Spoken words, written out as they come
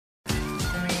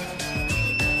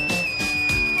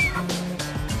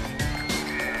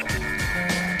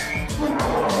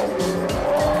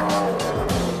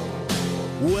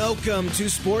Welcome to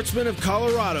Sportsman of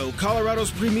Colorado, Colorado's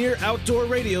premier outdoor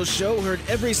radio show, heard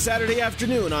every Saturday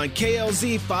afternoon on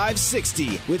KLZ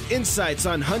 560, with insights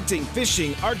on hunting,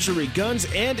 fishing, archery, guns,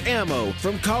 and ammo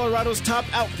from Colorado's top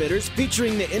outfitters,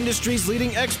 featuring the industry's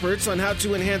leading experts on how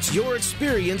to enhance your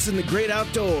experience in the great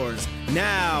outdoors.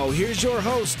 Now, here's your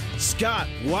host, Scott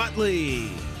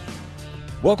Watley.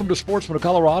 Welcome to Sportsman of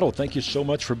Colorado. Thank you so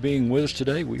much for being with us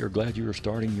today. We are glad you are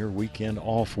starting your weekend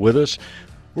off with us.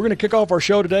 We're going to kick off our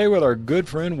show today with our good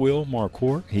friend Will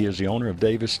Marquardt. He is the owner of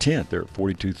Davis Tent. They're at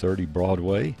 4230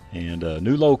 Broadway. And a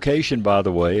new location, by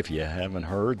the way, if you haven't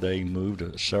heard. They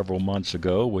moved several months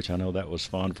ago, which I know that was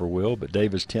fun for Will. But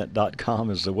davistent.com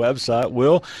is the website.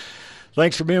 Will,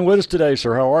 thanks for being with us today,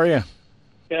 sir. How are you?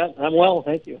 Yeah, I'm well.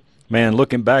 Thank you. Man,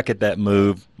 looking back at that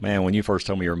move, man, when you first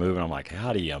told me you were moving, I'm like,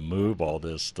 how do you move all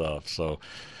this stuff? So,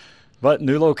 but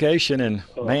new location, and,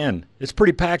 man, it's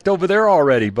pretty packed over there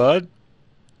already, bud.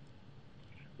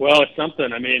 Well, it's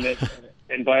something. I mean,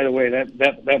 and by the way,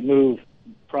 that move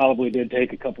probably did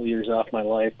take a couple years off my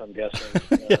life, I'm guessing.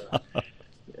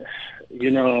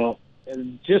 You know,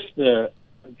 just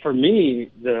for me,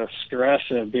 the stress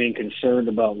of being concerned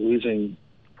about losing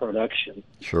production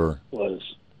was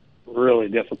really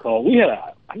difficult.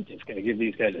 I'm just going to give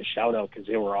these guys a shout out because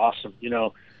they were awesome. You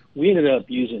know, we ended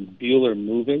up using Bueller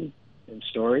Moving and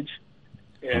Storage,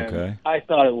 and I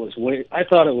thought it was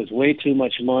way too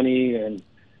much money, and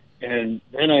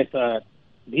then I thought,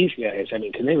 these guys, I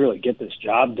mean, can they really get this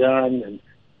job done? And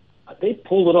they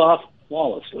pulled it off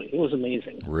flawlessly. It was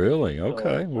amazing. Really?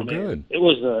 Okay. So, good. It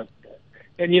was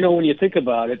and you know, when you think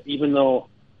about it, even though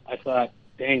I thought,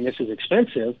 dang, this is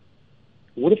expensive,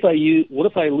 what if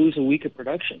I lose a week of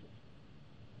production?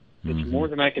 It's more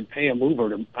than I could pay a mover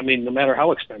to. I mean, no matter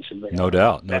how expensive they are. No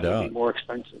doubt. Would be more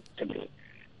expensive to me.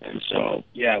 And so,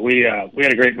 yeah, we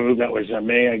had a great move. That was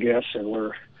May, I guess, and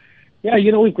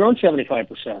we've grown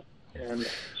 75%, and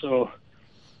so,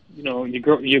 you know,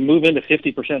 you move into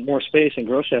 50% more space and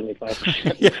grow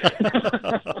 75%.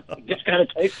 It just kind of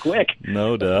takes quick.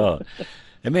 No doubt.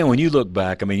 And, man, when you look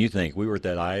back, I mean, you think we were at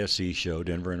that ISE show,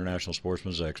 Denver International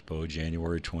Sportsman's Expo,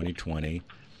 January 2020,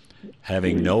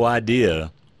 having no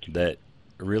idea that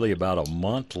really about a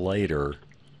month later,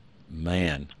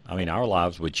 man, I mean, our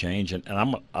lives would change. And I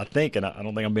don't think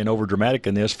I'm being over dramatic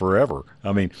in this, forever.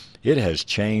 I mean, it has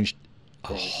changed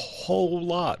a whole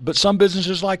lot. But some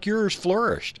businesses like yours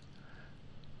flourished.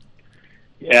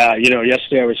 Yeah, you know,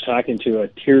 yesterday I was talking to a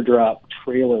teardrop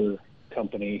trailer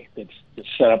company that's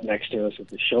set up next to us at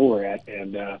the show we're at,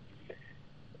 and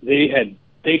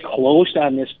they closed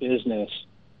on this business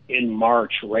in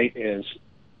March, in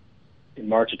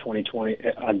March of 2020,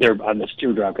 on this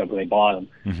teardrop company. They bought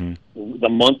them the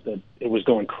month that it was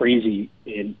going crazy,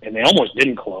 and they almost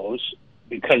didn't close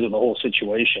because of the whole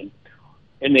situation.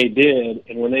 And they did,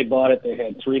 and when they bought it, they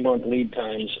had 3-month lead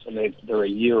times, and they're a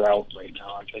year out right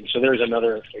now, I think. So there's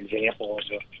another example of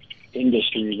the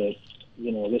industry that,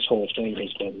 you know, this whole thing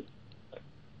has been,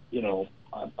 you know,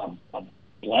 a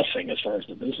blessing as far as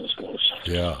the business goes.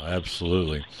 Yeah,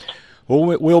 absolutely.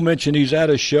 Well, Will mentioned he's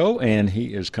at a show, and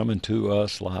he is coming to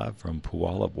us live from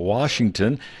Puyallup,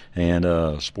 Washington, and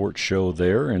a sports show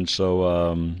there. And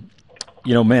so,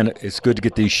 you know, man, it's good to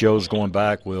get these shows going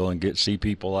back, Will, and see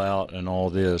people out and all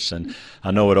this. And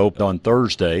I know it opened on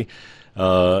Thursday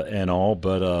and all,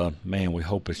 but, man, we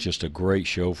hope it's just a great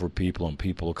show for people, and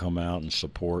people will come out and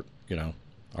support, you know,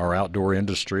 our outdoor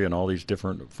industry and all these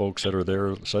different folks that are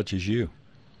there, such as you.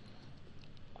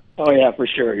 Oh, yeah, for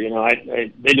sure. You know,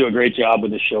 they do a great job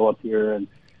with the show up here. And,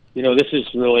 you know, this is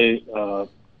really,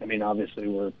 I mean, obviously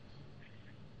we're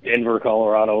Denver,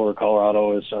 Colorado, or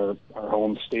Colorado is our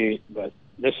home state, but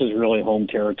this is really home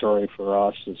territory for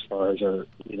us as far as our,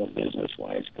 you know,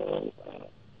 business-wise go.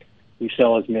 We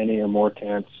sell as many or more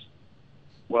tents.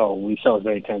 Well, we sell as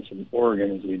many tents in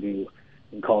Oregon as we do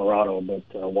in Colorado, but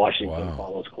Washington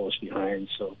follows close behind.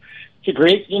 So it's a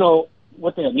great, you know,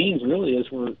 what that means really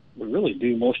is we really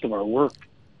do most of our work,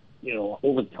 you know,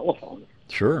 over the telephone.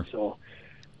 Sure. So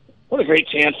what a great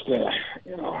chance to,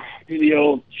 you know, do the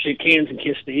old shake hands and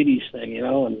kiss babies thing, you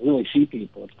know, and really see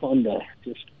people. It's fun to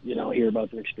just, you know, hear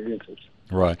about their experiences.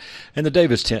 Right. And the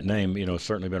Davis Tent name, you know, has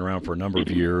certainly been around for a number of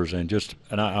years. And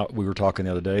we were talking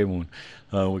the other day when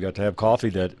we got to have coffee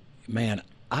that, man,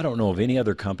 I don't know of any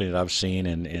other company that I've seen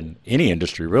in any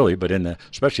industry really, but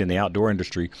especially in the outdoor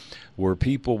industry, where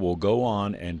people will go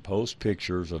on and post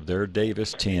pictures of their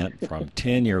Davis tent from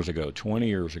 10 years ago, 20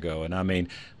 years ago. And I mean,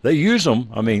 they use them,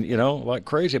 I mean, you know, like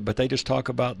crazy, but they just talk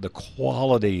about the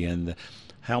quality and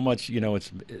how much, you know, it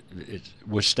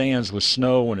withstands with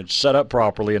snow and it's set up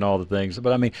properly and all the things.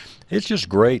 But I mean, it's just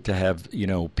great to have, you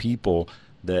know, people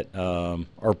that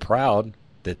are proud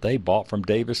that they bought from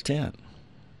Davis Tent.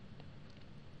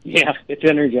 Yeah, it's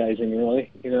energizing,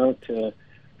 really, to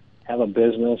have a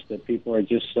business that people are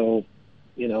just so,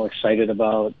 excited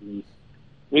about. And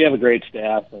we have a great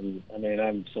staff, and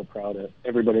I'm so proud of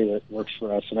everybody that works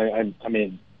for us. And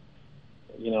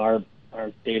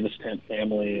our Davis Tent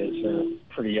family is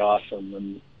pretty awesome,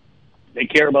 and they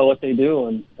care about what they do,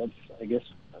 and that's, I guess,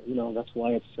 that's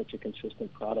why it's such a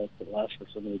consistent product that lasts for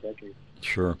so many decades.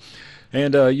 Sure.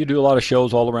 And you do a lot of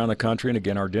shows all around the country. And,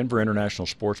 again, our Denver International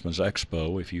Sportsman's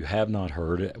Expo, if you have not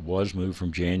heard, it was moved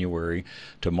from January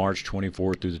to March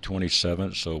 24th through the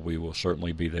 27th. So we will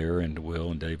certainly be there, and Will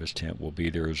and Davis Tent will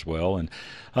be there as well. And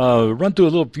run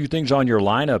through a few things on your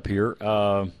lineup here.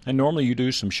 And normally you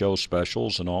do some show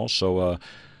specials and all. So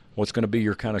what's going to be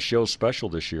your kind of show special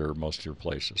this year at most of your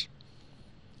places?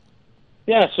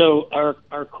 Yeah, so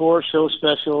our core show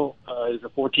special is a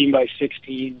 14 by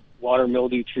 16 water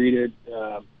mildew treated.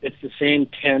 It's the same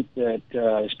tent that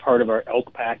is part of our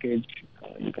elk package.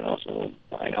 You can also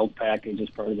buy an elk package as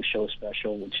part of the show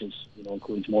special, which is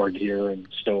includes more gear and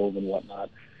stove and whatnot.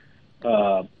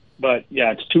 But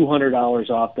yeah, it's $200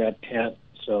 off that tent.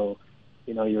 So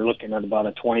you're looking at about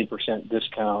a 20%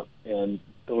 discount, and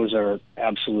those are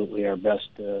absolutely our best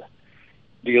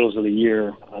deals of the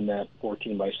year on that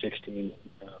 14 by 16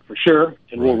 for sure.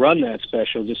 And we'll run that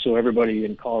special, just so everybody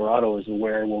in Colorado is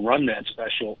aware, we'll run that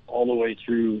special all the way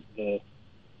through the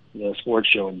sports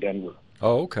show in Denver.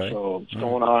 Oh, okay. So it's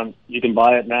going on. You can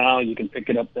buy it now. You can pick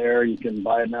it up there. You can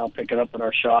buy it now, pick it up at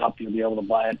our shop. You'll be able to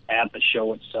buy it at the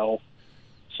show itself.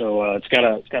 So it's got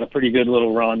a pretty good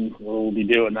little run where we'll be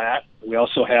doing that. We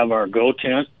also have our Go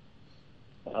tent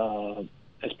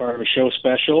as part of a show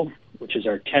special, which is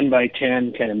our 10 by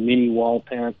 10 kind of mini wall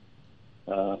tent,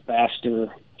 faster,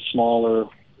 smaller,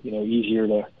 easier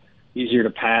to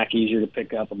pack, easier to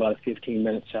pick up, about a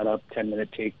 15-minute setup,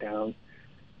 10-minute takedown.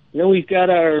 We've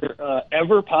got our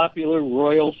ever popular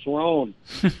Royal Throne,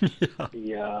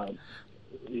 the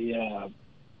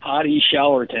potty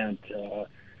shower tent.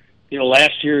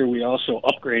 Last year we also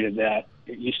upgraded that.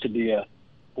 It used to be a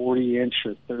 40-inch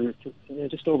or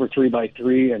just over 3 by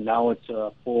 3, and now it's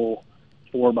a full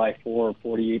 4 by 4,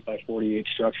 48 by 48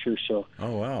 structure. So,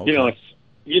 oh wow, okay.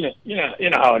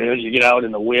 It's how it is. You get out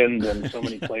in the wind in so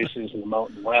many places in the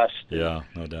Mountain West. Yeah,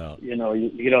 no doubt. You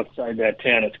get outside that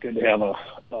tent. It's good to have a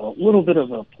little bit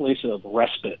of a place of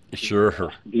respite.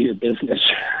 Sure. Do your business.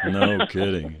 No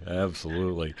kidding.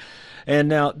 Absolutely. And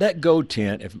now that Go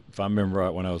tent, if I remember right,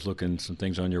 when I was looking some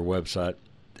things on your website,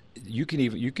 you can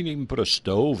even put a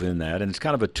stove in that, and it's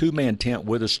kind of a 2-man tent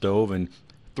with a stove, and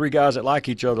 3 guys that like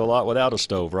each other a lot without a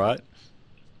stove, right?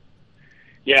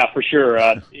 Yeah, for sure.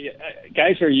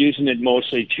 Guys are using it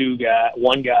mostly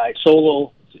 1 guy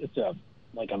solo. It's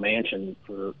like a mansion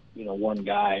for one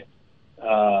guy.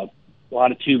 A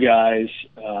lot of 2 guys,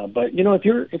 but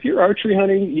if you're archery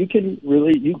hunting, you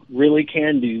really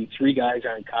can do 3 guys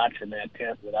on cots in that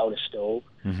tent without a stove.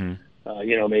 Mm-hmm.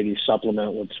 Maybe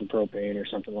supplement with some propane or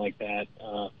something like that.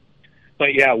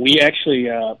 But yeah, we actually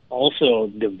also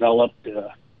developed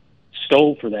a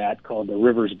stove for that called the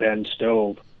Rivers Bend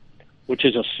stove, which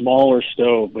is a smaller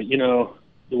stove. But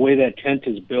the way that tent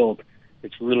is built,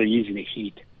 it's really easy to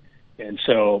heat, and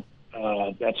so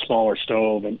that smaller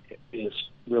stove is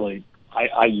really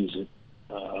I use it.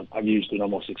 I've used it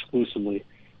almost exclusively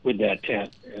with that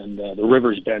tent, and the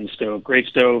Rivers Bend stove, great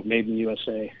stove, made in the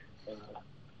USA.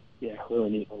 Yeah, really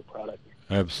neat little product.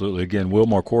 Absolutely. Again, Will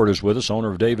Marquardt is with us,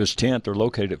 owner of Davis Tent. They're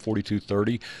located at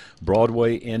 4230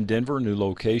 Broadway in Denver, new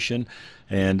location.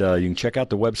 And you can check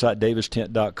out the website,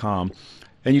 davistent.com.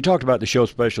 And you talked about the show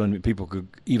special, and people could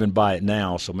even buy it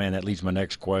now. So, man, that leads to my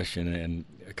next question and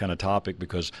kind of topic,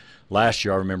 because last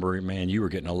year I remember, man, you were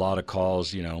getting a lot of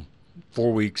calls,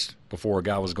 4 weeks before a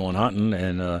guy was going hunting,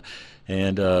 and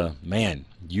man,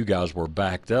 you guys were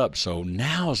backed up. So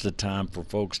now's the time for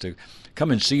folks to come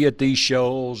and see you at these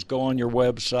shows, go on your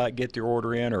website, get their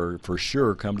order in, or for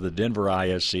sure come to the Denver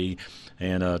ISC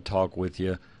and talk with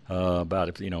you about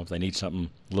if they need something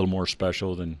a little more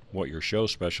special than what your show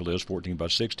special is, 14 by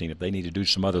 16. If they need to do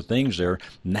some other things there,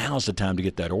 now's the time to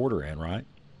get that order in, right?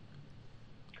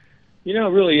 It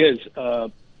really is.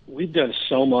 We've done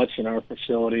so much in our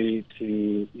facility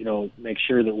to, make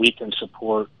sure that we can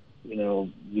support,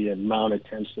 the amount of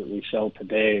tents that we sell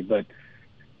today. But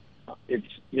it's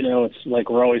like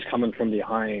we're always coming from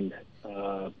behind.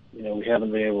 We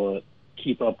haven't been able to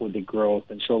keep up with the growth.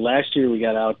 And so last year we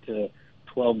got out to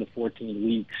 12 to 14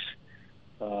 weeks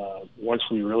once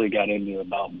we really got into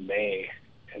about May,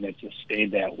 and it just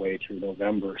stayed that way through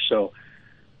November. So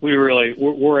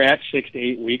we're at 6 to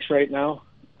 8 weeks right now.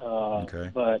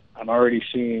 but I'm already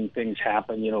seeing things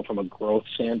happen, from a growth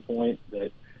standpoint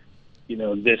that,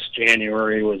 this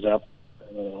January was up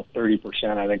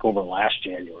 30%, I think, over last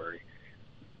January.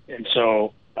 And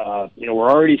so, we're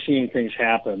already seeing things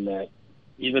happen that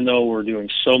even though we're doing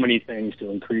so many things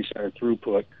to increase our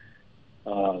throughput,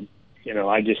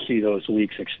 I just see those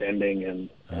weeks extending. And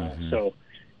so,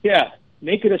 yeah,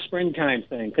 make it a springtime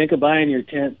thing. Think of buying your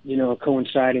tent,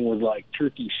 coinciding with like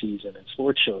turkey season and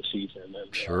sports show season.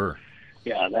 And, sure.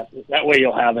 Yeah, that way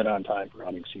you'll have it on time for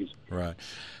hunting season. Right.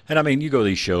 And I mean, you go to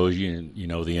these shows, you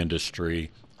know the industry.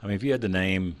 I mean, if you had to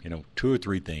name, 2 or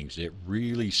 3 things that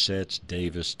really sets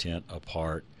Davis Tent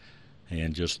apart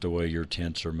and just the way your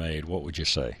tents are made, what would you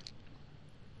say?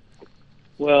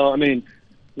 Well, I mean,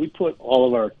 we put all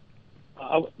of our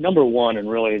number one and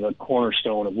really the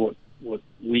cornerstone of what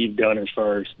we've done as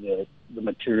far as the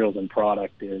materials and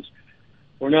product is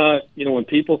we're not, when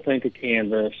people think of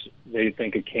canvas, they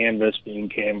think of canvas being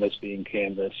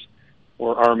canvas,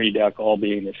 or Army duck all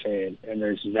being the same. And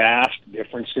there's vast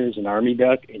differences in Army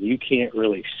duck, and you can't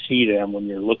really see them when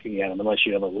you're looking at them unless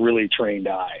you have a really trained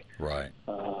eye. Right.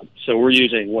 So we're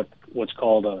using what's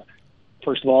called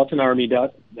first of all, it's an Army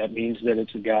duck. That means that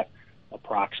it's got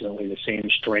approximately the same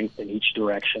strength in each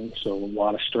direction, so a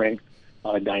lot of strength, a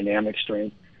lot of dynamic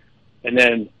strength. And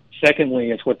then secondly,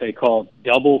 it's what they call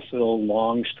double fill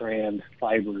long strand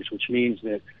fibers, which means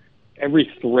that every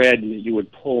thread that you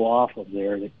would pull off of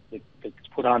there that's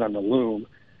put on the loom,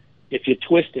 if you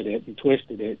twisted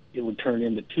it, it would turn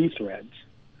into 2 threads.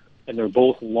 And they're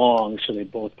both long, so they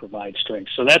both provide strength.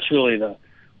 So that's really the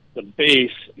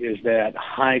base is that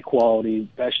high quality,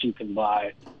 best you can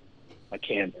buy, a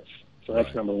canvas. So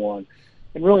that's number one.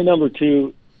 And really number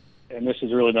two, and this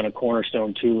has really been a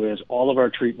cornerstone too, is all of our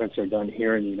treatments are done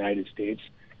here in the United States.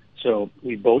 So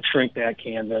we boat shrink that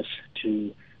canvas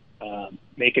to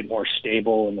make it more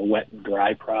stable in the wet and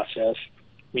dry process.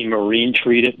 We marine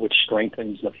treat it, which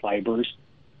strengthens the fibers.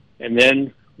 And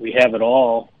then we have it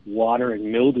all water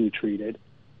and mildew treated,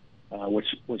 which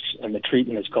and the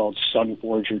treatment is called Sun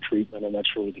Forger treatment, and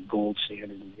that's really the gold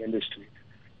standard in the industry.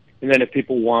 And then if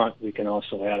people want, we can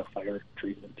also add a fire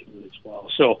treatment to it as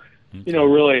well. So,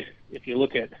 really, if you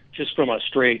look at just from a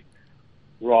straight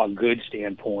raw good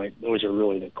standpoint, those are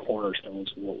really the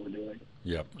cornerstones of what we're doing.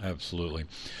 Yep, absolutely.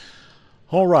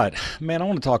 All right, man, I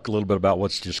want to talk a little bit about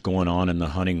what's just going on in the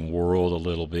hunting world a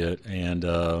little bit. And,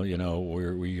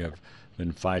 we have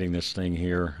been fighting this thing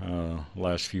here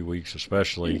last few weeks,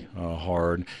 especially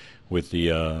hard with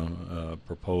the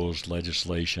proposed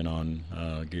legislation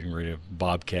on getting rid of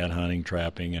bobcat hunting,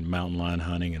 trapping, and mountain lion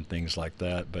hunting and things like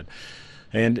that.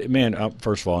 And, man,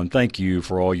 first of all, and thank you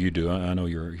for all you do. I know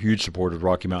you're a huge supporter of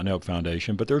Rocky Mountain Elk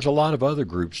Foundation, but there's a lot of other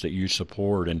groups that you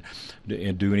support and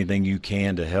do anything you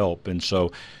can to help. And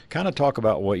so kind of talk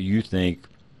about what you think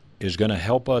is going to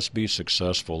help us be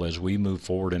successful as we move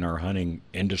forward in our hunting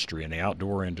industry and the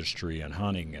outdoor industry and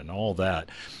hunting and all that,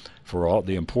 for all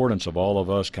the importance of all of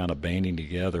us kind of banding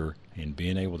together and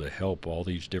being able to help all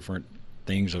these different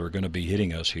things that are going to be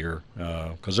hitting us here,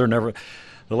 because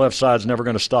the left side's never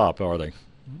going to stop, are they?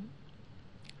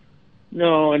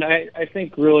 No, and I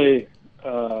think really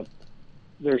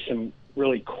there's some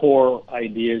really core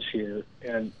ideas here.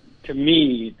 And to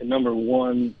me, the number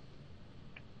one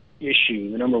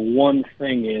issue, the number one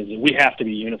thing is that we have to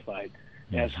be unified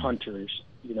as hunters,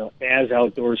 as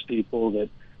outdoors people that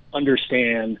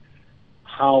understand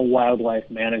how wildlife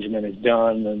management is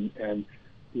done and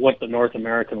what the North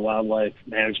American wildlife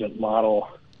management model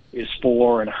is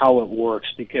for and how it works.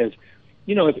 Because,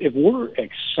 if we're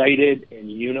excited and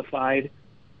unified,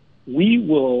 we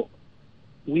will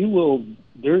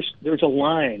there's a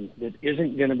line that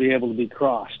isn't going to be able to be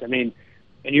crossed. I mean,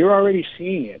 and you're already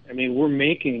seeing it. I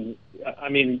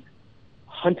mean,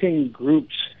 hunting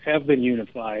groups have been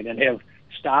unified and have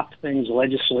stopped things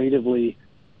legislatively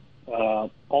all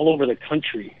over the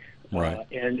country. Right.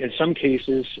 And in some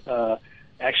cases,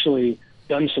 actually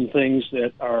done some things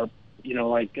that are,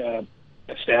 like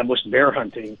established bear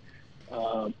hunting,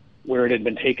 where it had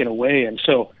been taken away. And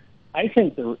so I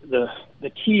think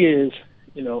the key is,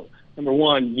 number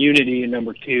one, unity, and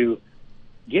number two,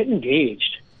 get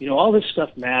engaged. All this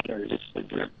stuff matters.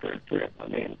 I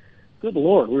mean, good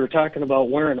Lord, we were talking about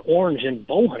wearing orange in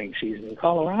bow hunting season in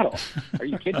Colorado. Are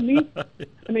you kidding me?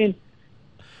 I mean,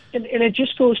 and it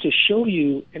just goes to show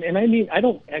you, and I mean, I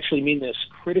don't actually mean this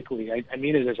critically. I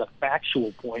mean it as a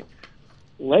factual point.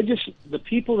 The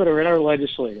people that are in our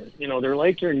legislature, they're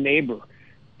like your neighbor.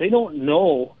 They don't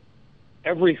know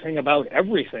everything about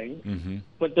everything,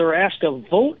 but they're asked to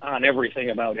vote on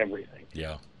everything about everything.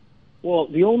 Yeah. Well,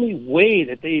 the only way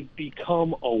that they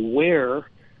become aware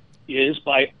is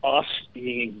by us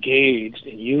being engaged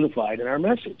and unified in our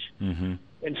message. Mm-hmm.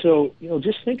 And so,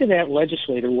 just think of that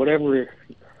legislator, whatever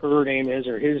her name is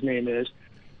or his name is,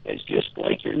 as just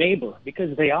like your neighbor,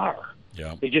 because they are.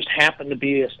 Yeah. They just happen to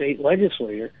be a state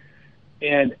legislator,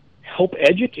 and help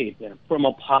educate them from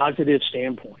a positive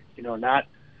standpoint.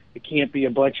 It can't be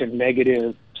a bunch of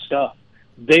negative stuff.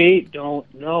 They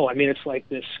don't know. I mean, it's like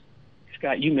this,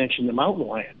 Scott, you mentioned the mountain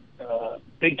lion,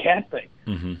 big cat thing.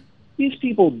 Mm-hmm. These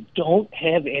people don't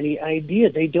have any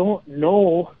idea. They don't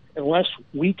know unless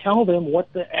we tell them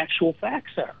what the actual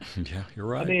facts are. Yeah, you're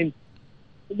right. I mean,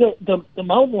 the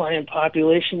mountain lion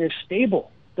population is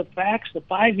stable. The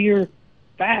 5-year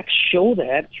facts show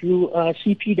that through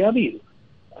CPW.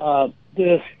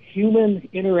 The human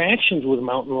interactions with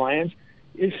mountain lions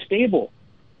is stable.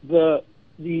 The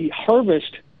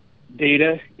harvest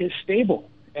data is stable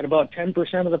at about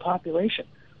 10% of the population.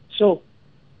 So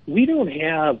we don't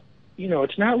have,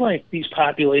 it's not like these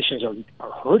populations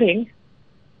are hurting.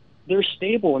 They're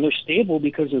stable, and they're stable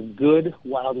because of good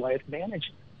wildlife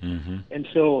management. Mm-hmm. And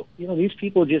so, these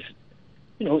people just,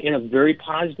 in a very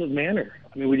positive manner,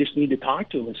 I mean, we just need to talk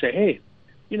to them and say, hey,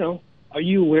 are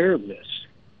you aware of this?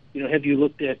 Have you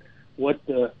looked at what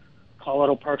the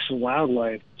Colorado Parks and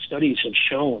Wildlife studies have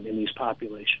shown in these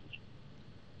populations?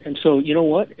 And so, you know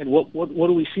what? And what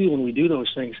do we see when we do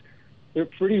those things? They're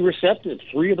pretty receptive.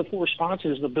 3 of the 4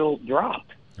 sponsors of the bill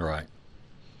dropped. Right.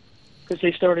 Because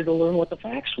they started to learn what the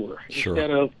facts were. Sure.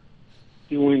 Instead of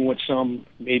doing what some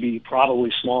maybe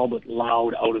probably small but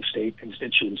loud out-of-state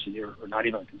constituency, or not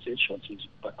even constituencies,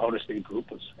 but out-of-state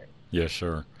group was saying. Yes,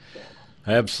 sir.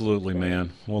 Absolutely,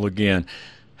 man. Well, again,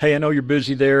 hey, I know you're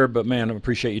busy there, but, man, I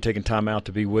appreciate you taking time out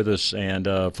to be with us. And,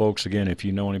 folks, again, if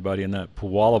you know anybody in that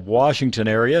Puyallup, Washington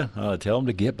area, tell them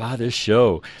to get by this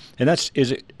show. And it's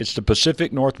the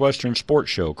Pacific Northwestern Sports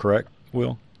Show, correct,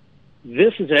 Will?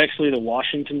 This is actually the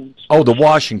Washington. Oh, the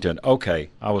Washington. Okay.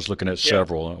 I was looking at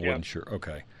several and I wasn't sure.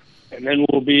 Okay. And then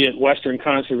we'll be at Western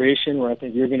Conservation, where I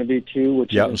think you're going to be too,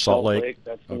 which is in Salt Lake.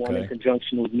 That's the one in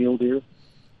conjunction with Mule Deer.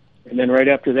 And then right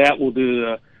after that, we'll do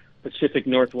the Pacific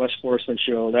Northwest Sportsman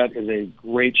Show. That is a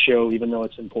great show, even though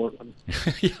it's in Portland.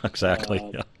 Yeah,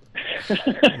 exactly.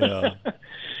 Yeah.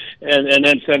 And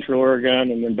then Central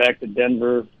Oregon, and then back to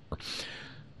Denver.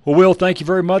 Well, Will, thank you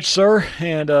very much, sir.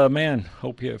 And, man,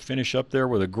 hope you finish up there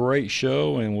with a great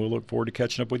show, and we'll look forward to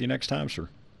catching up with you next time, sir.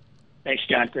 Thanks,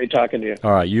 Scott. Great talking to you.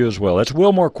 All right, you as well. That's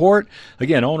Will Marquardt,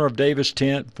 again, owner of Davis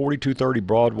Tent, 4230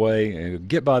 Broadway.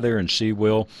 Get by there and see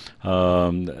Will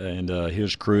and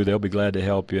his crew. They'll be glad to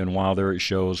help you. And while they're at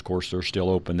shows, of course, they're still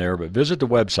open there. But visit the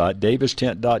website,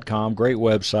 davistent.com. Great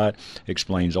website.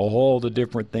 Explains all the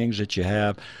different things that you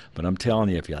have. But I'm telling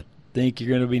you, if you think you're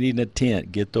going to be needing a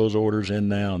tent, get those orders in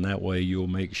now, and that way you'll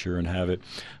make sure and have it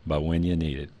by when you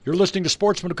need it. You're listening to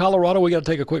Sportsman of Colorado. We got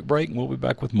to take a quick break, and we'll be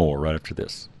back with more right after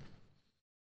this.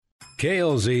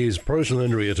 KLZ's personal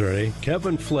injury attorney,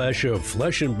 Kevin Flesh of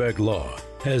Flesh and Beck Law,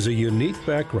 has a unique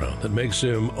background that makes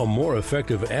him a more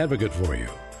effective advocate for you.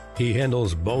 He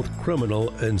handles both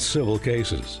criminal and civil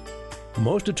cases.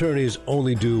 Most attorneys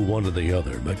only do one or the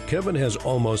other, but Kevin has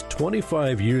almost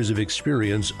 25 years of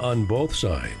experience on both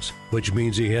sides, which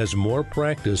means he has more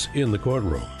practice in the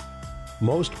courtroom.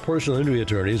 Most personal injury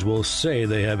attorneys will say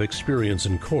they have experience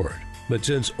in court, but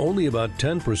since only about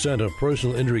 10% of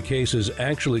personal injury cases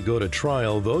actually go to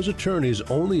trial, those attorneys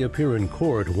only appear in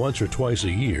court once or twice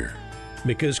a year.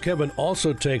 Because Kevin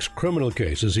also takes criminal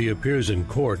cases, he appears in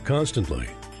court constantly.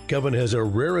 Kevin has a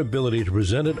rare ability to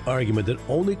present an argument that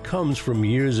only comes from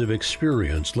years of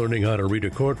experience learning how to read a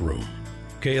courtroom.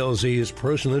 KLZ's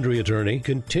personal injury attorney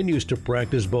continues to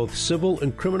practice both civil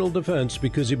and criminal defense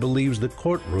because he believes the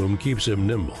courtroom keeps him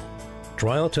nimble.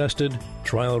 Trial tested,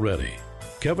 trial ready.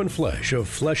 Kevin Flesh of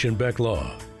Flesh and Beck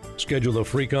Law. Schedule a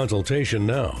free consultation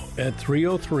now at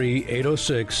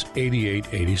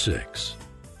 303-806-8886.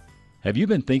 Have you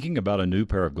been thinking about a new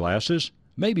pair of glasses?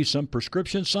 Maybe some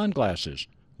prescription sunglasses?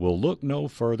 Well, look no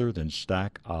further than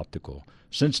Stack Optical.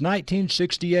 Since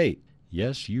 1968,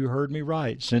 yes, you heard me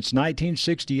right. Since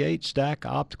 1968, Stack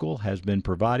Optical has been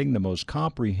providing the most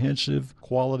comprehensive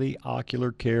quality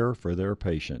ocular care for their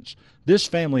patients. This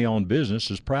family-owned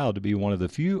business is proud to be one of the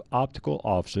few optical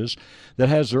offices that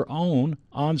has their own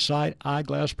on-site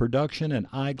eyeglass production and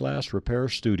eyeglass repair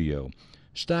studio.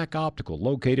 Stack Optical,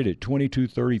 located at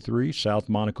 2233 South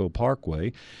Monaco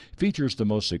Parkway, features the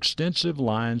most extensive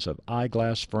lines of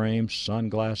eyeglass frames,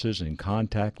 sunglasses, and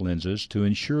contact lenses to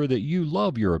ensure that you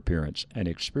love your appearance and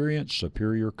experience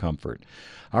superior comfort.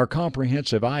 Our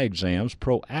comprehensive eye exams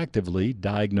proactively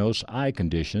diagnose eye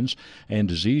conditions and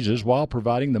diseases while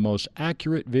providing the most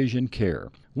accurate vision care.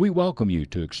 We welcome you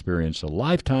to experience a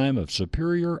lifetime of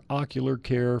superior ocular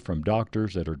care from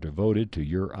doctors that are devoted to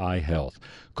your eye health.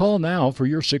 Call now for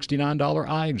your $69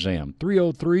 eye exam,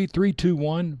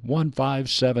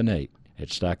 303-321-1578.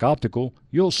 At Stack Optical,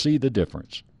 you'll see the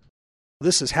difference.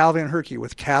 This is Hal Van Herky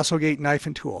with Castlegate Knife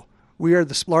and Tool. We are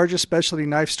the largest specialty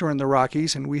knife store in the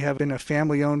Rockies, and we have been a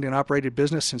family-owned and operated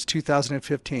business since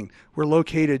 2015. We're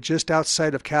located just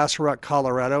outside of Castle Rock,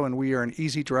 Colorado, and we are an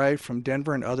easy drive from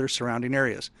Denver and other surrounding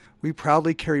areas. We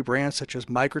proudly carry brands such as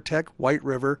Microtech, White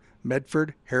River,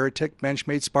 Medford, Heretic,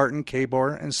 Benchmade, Spartan,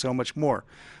 K-Bar, and so much more.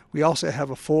 We also have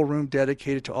a full room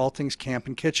dedicated to all things camp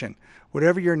and kitchen.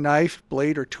 Whatever your knife,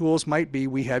 blade, or tools might be,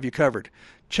 we have you covered.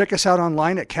 Check us out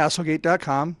online at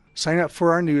castlegate.com. Sign up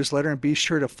for our newsletter and be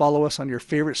sure to follow us on your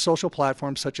favorite social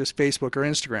platforms such as Facebook or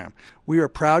Instagram. We are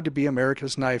proud to be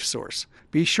America's knife source.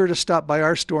 Be sure to stop by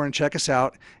our store and check us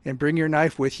out and bring your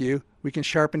knife with you. We can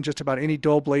sharpen just about any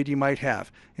dull blade you might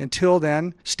have. Until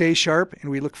then, stay sharp,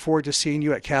 and we look forward to seeing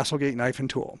you at Castlegate Knife and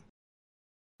Tool.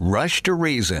 Rush to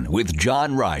Reason with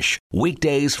John Rush,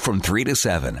 weekdays from 3 to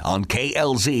 7 on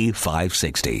KLZ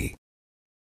 560.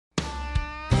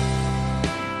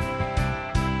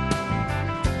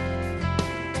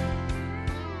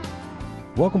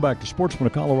 Welcome back to Sportsman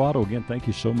of Colorado. Again, thank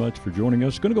you so much for joining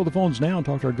us. Going to go to the phones now and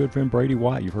talk to our good friend Brady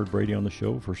White. You've heard Brady on the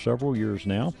show for several years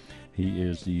now. He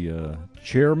is the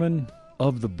chairman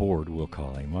of the board, we'll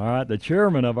call him. All right, the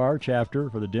chairman of our chapter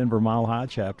for the Denver Mile High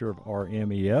chapter of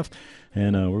RMEF.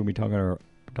 And we're going to be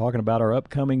talking about our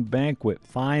upcoming banquet.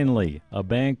 Finally, a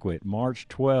banquet, March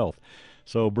 12th.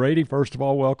 So, Brady, first of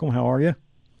all, welcome. How are you?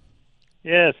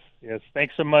 Yes.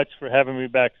 Thanks so much for having me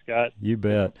back, Scott. You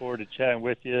bet. Looking forward to chatting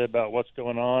with you about what's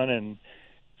going on, and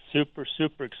super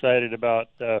excited about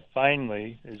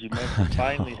finally, as you mentioned,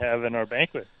 finally having our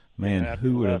banquet. Man,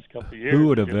 who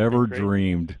would have ever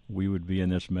dreamed we would be in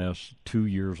this mess 2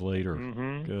 years later?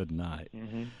 Mm-hmm. Good night.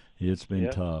 Mm-hmm. It's been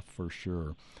tough for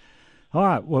sure. All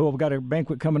right, well, we've got a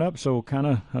banquet coming up, so kind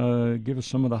of give us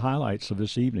some of the highlights of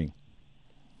this evening.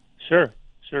 Sure.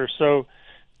 So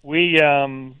we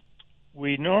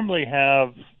normally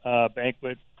have a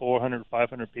banquet 400,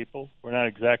 500 people. We're not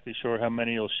exactly sure how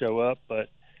many will show up, but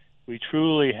we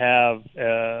truly have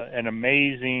an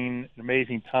amazing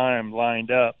time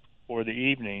lined up for the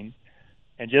evening.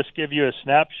 And just give you a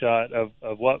snapshot of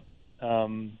what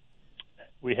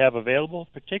we have available,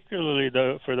 particularly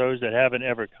for those that haven't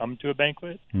ever come to a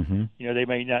banquet. Mm-hmm. You know, they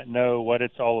may not know what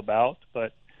it's all about,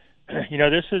 but you know,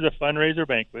 this is a fundraiser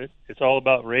banquet. It's all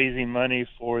about raising money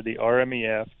for the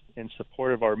RMEF in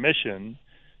support of our mission,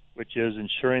 which is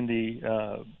ensuring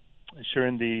the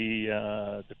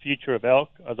future of elk,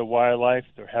 of the wildlife,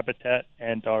 their habitat,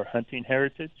 and our hunting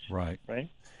heritage. Right.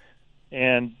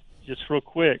 And just real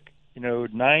quick, you know,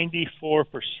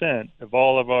 94% of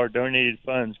all of our donated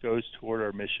funds goes toward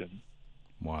our mission.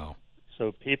 Wow.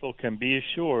 So people can be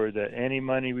assured that any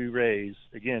money we raise,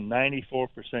 again,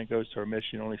 94% goes to our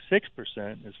mission. Only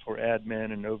 6% is for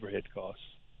admin and overhead costs.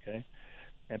 Okay.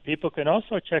 And people can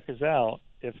also check us out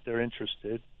if they're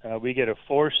interested. We get a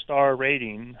 4-star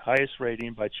rating, highest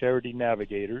rating by Charity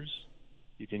Navigators.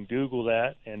 You can Google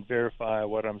that and verify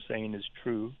what I'm saying is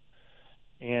true.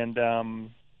 And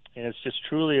it's just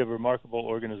truly a remarkable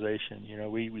organization. You know,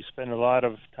 we spend a lot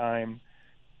of time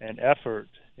and effort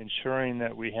ensuring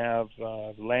that we have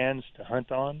lands to hunt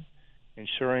on,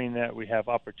 ensuring that we have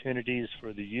opportunities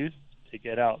for the youth to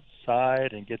get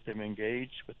outside and get them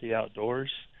engaged with the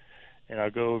outdoors. And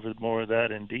I'll go over more of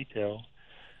that in detail.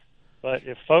 But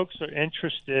if folks are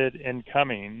interested in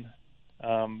coming,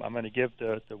 I'm going to give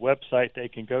the website they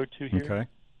can go to here. Okay.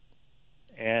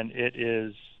 And it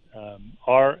is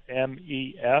rmef.org.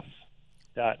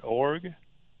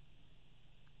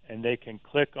 And they can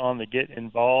click on the Get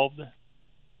Involved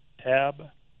tab.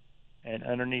 And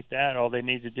underneath that, all they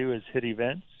need to do is hit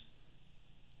Events.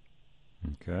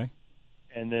 Okay.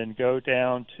 And then go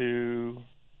down to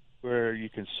where you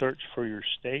can search for your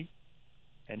state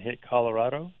and hit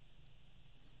Colorado.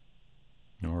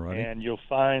 All right. And you'll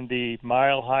find the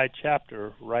Mile High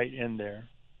chapter right in there.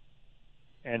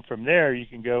 And from there, you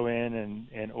can go in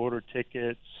and order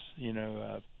tickets, you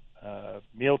know,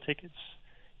 meal tickets.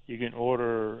 You can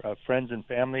order a friends and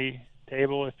family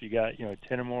table if you got, you know,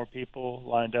 10 or more people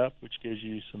lined up, which gives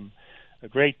you a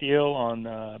great deal on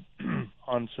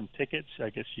on some tickets. I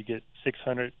guess you get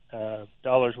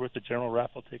 $600 worth of general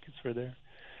raffle tickets for there.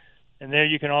 And there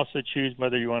you can also choose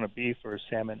whether you want a beef or a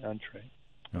salmon entree.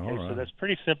 Okay, right. So that's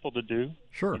pretty simple to do.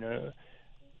 Sure. You know,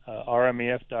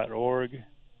 rmef.org,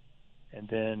 and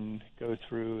then go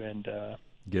through and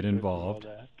Get involved.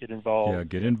 Get involved. Yeah,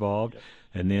 get involved. Yep.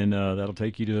 And then that'll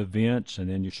take you to events, and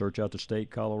then you search out the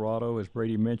state Colorado, as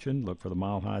Brady mentioned, look for the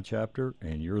Mile High chapter,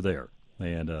 and you're there.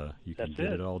 And you can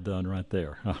get it all done right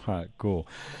there. All right, cool.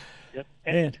 Yep.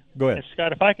 And go ahead. And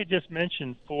Scott, if I could just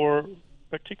mention,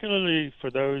 particularly for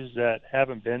those that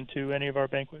haven't been to any of our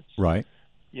banquets, Right.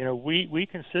 We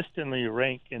consistently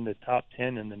rank in the top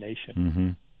 10 in the nation. Mm-hmm.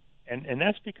 And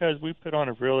that's because we put on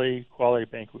a really quality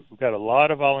banquet. We've got a lot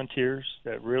of volunteers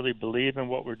that really believe in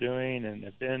what we're doing and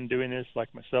have been doing this,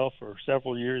 like myself, for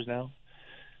several years now.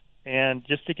 And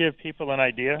just to give people an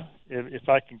idea, if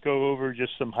I can go over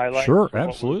just some highlights Sure, of what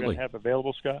absolutely. we're going to have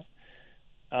available, Scott.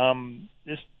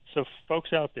 So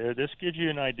folks out there, this gives you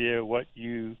an idea of what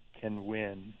you can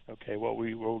win, okay, what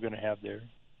we're going to have there.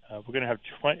 We're going to have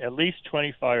at least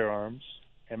 20 firearms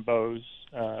and bows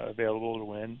available to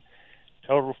win.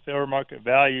 Total fair market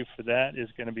value for that is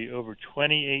going to be over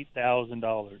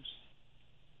 $28,000.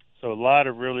 So a lot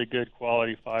of really good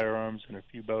quality firearms and a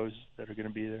few bows that are going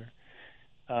to be there.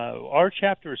 Our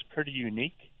chapter is pretty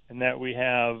unique in that we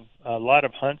have a lot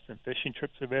of hunts and fishing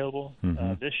trips available.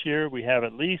 Mm-hmm. This year we have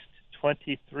at least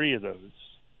 23 of those.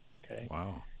 Okay.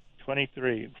 Wow.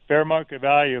 23. Fair market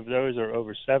value of those are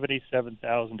over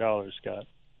 $77,000, Scott.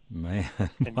 Man.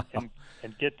 Wow.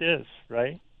 And get this,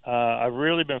 right? I've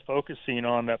really been focusing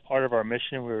on that part of our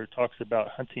mission where it talks about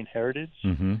hunting heritage.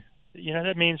 Mm-hmm.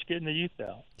 That means getting the youth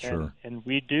out. Sure. And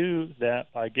we do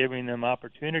that by giving them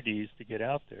opportunities to get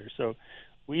out there. So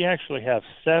we actually have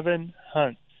 7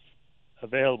 hunts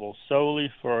available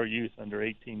solely for our youth under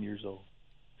 18 years old.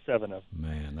 7 of them.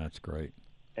 Man, that's great.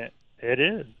 It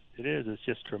is. It's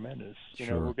just tremendous.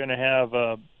 Sure. We're going to have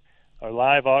our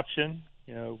live auction.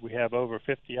 We have over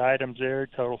 50 items there.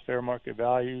 Total fair market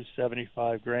value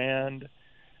 $75,000.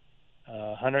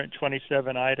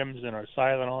 127 items in our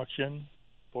silent auction,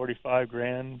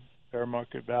 $45,000 fair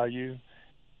market value,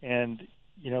 and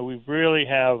we really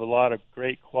have a lot of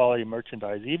great quality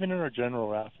merchandise. Even in our general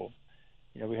raffle,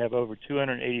 we have over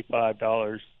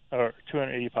 $285 or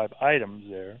 285 items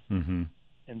there, mm-hmm.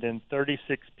 and then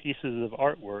 36 pieces of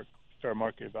artwork, fair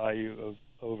market value of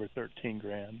over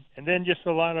 $13,000, and then just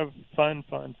a lot of fun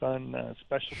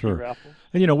specialty Sure. raffles.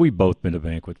 And we've both been to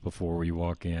banquets before where you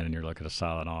walk in and you're looking at a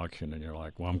silent auction and you're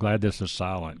like, well, I'm glad this is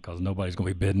silent because nobody's going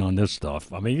to be bidding on this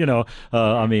stuff. I mean, you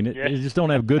just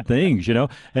don't have good things, and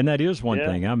that is one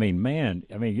thing. I mean, man,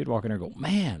 you'd walk in there and go,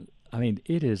 man,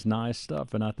 it is nice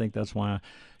stuff, and I think that's why,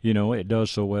 it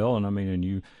does so well. And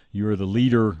and you're the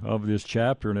leader of this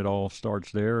chapter, and it all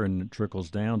starts there and it trickles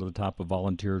down to the type of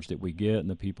volunteers that we get and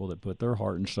the people that put their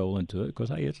heart and soul into it. Because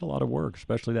hey, it's a lot of work,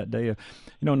 especially that day of,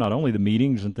 not only the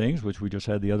meetings and things which we just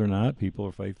had the other night. People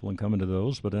are faithful in coming to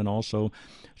those, but then also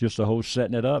just the whole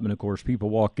setting it up. And of course,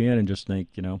 people walk in and just think,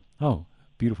 oh,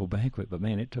 beautiful banquet, but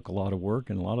man, it took a lot of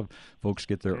work, and a lot of folks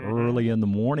get there early in the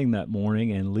morning that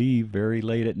morning and leave very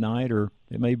late at night, or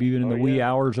it may be even in the wee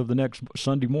hours of the next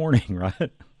Sunday morning,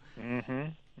 right?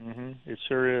 It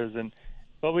sure is,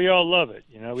 but we all love it.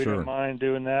 We Sure. don't mind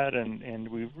doing that, and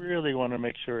we really want to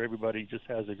make sure everybody just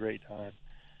has a great time.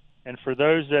 And for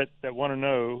those that want to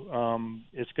know,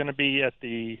 it's going to be at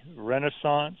the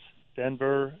Renaissance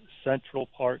Denver Central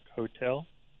Park Hotel.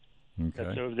 Okay.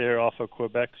 That's over there off of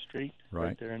Quebec Street,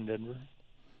 right there in Denver.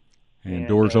 And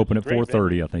doors open at 4:30,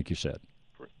 venue. I think you said.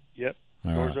 Yep.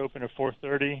 All Doors right. open at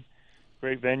 4:30.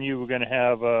 Great venue. We're going to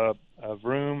have a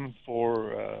room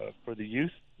for the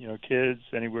youth, kids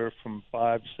anywhere from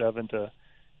 5, 7 to,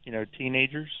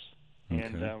 teenagers. Okay.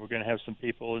 And we're going to have some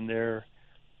people in there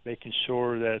making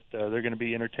sure that they're going to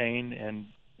be entertained. And,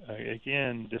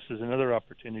 again, this is another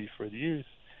opportunity for the youth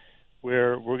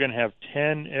where we're going to have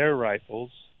 10 air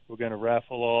rifles. We're going to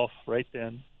raffle off right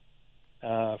then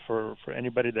for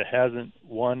anybody that hasn't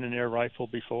won an air rifle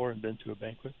before and been to a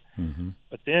banquet. Mm-hmm.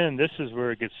 But then this is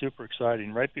where it gets super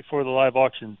exciting. Right before the live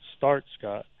auction starts,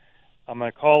 Scott, I'm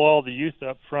going to call all the youth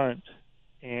up front,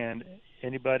 and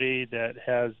anybody that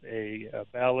has a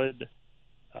valid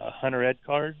hunter ed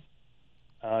card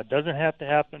doesn't have to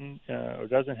happen or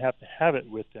doesn't have to have it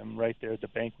with them right there at the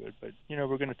banquet. But,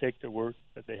 we're going to take their word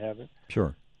that they have it.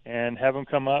 Sure. And have them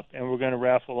come up, and we're going to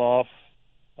raffle off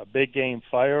a big game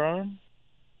firearm.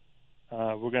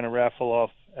 We're going to raffle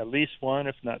off at least 1,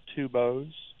 if not 2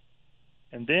 bows.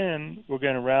 And then we're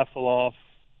going to raffle off,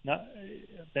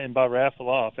 and by raffle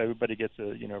off, everybody gets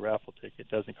a raffle ticket. It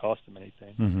doesn't cost them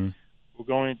anything. Mm-hmm. We're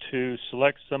going to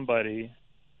select somebody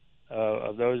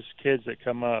of those kids that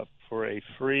come up for a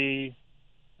free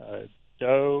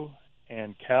doe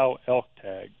and cow elk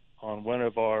tag on one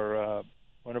of our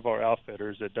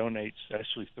outfitters that donates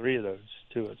actually 3 of those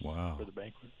to us Wow. for the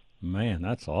banquet. Man,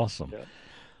 that's awesome. Yeah.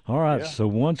 All right, Yeah. so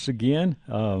once again,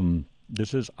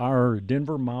 this is our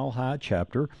Denver Mile High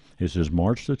chapter. This is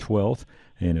March the 12th,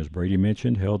 and as Brady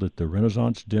mentioned, held at the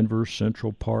Renaissance Denver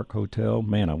Central Park Hotel.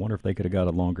 Man, I wonder if they could have got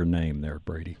a longer name there,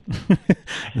 Brady.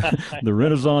 The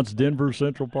Renaissance Denver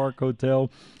Central Park Hotel.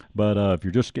 But if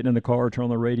you're just getting in the car, turn on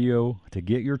the radio. To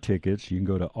get your tickets, you can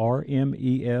go to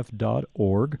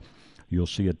rmef.org. You'll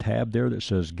see a tab there that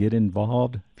says Get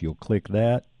Involved. If you'll click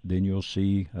that, then you'll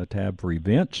see a tab for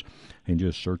events, and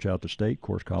just search out the state, of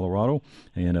course, Colorado,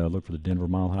 and look for the Denver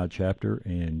Mile High chapter,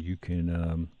 and you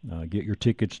can get your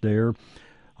tickets there.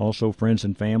 Also, friends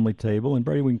and family table. And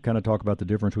Brady, we can kind of talk about the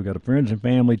difference. We've got a friends and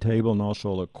family table and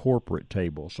also a corporate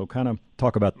table. So kind of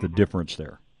talk about the difference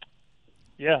there.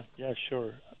 Yeah,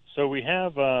 sure. So we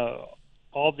have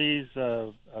all these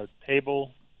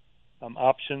table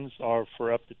options are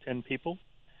for up to 10 people.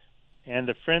 And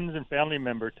the friends and family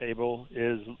member table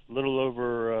is a little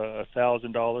over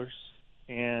 $1,000.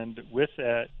 And with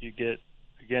that, you get,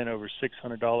 again, over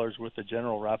 $600 worth of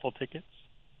general raffle tickets.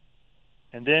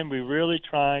 And then we really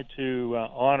try to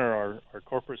honor our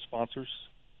corporate sponsors.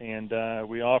 And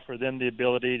we offer them the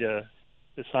ability to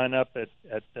sign up at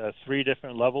 3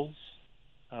 different levels.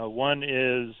 One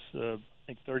is, I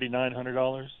think,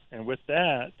 $3,900. And with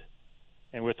that,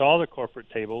 and with all the corporate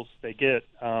tables, they get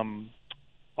 5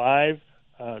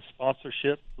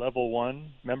 sponsorship level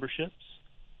 1 memberships.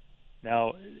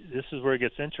 Now, this is where it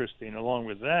gets interesting. Along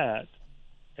with that,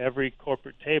 every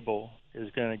corporate table is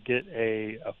going to get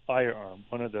a firearm,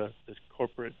 one of the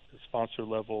corporate sponsor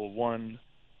level 1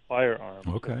 firearm.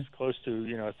 Okay. It's close to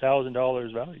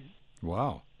 $1,000 value.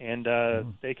 Wow. And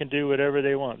they can do whatever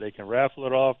they want. They can raffle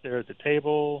it off there at the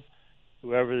table.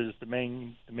 Whoever is the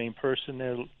main person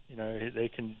there, they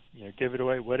can give it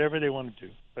away, whatever they want to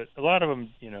do. But a lot of them,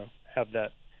 have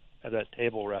that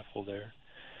table raffle there.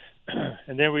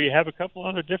 And then we have a couple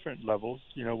other different levels.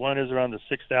 One is around the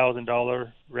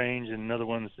 $6,000 range, and another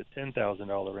one is the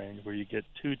 $10,000 range, where you get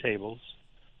 2 tables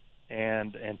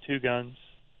and 2 guns,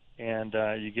 and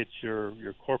you get your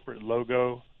corporate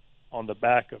logo on the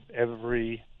back of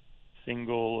every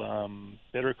single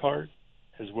bidder card,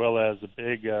 as well as a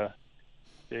big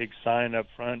sign up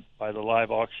front by the live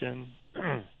auction.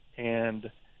 And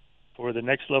for the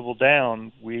next level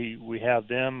down, we have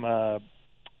them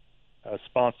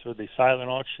sponsor the silent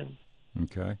auction.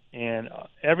 Okay. And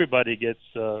everybody gets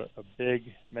a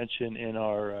big mention in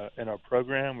our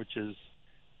program, which is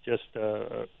just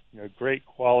a great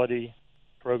quality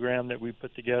program that we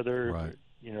put together. Right.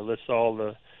 Lists all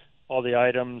the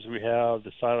items we have,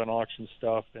 the silent auction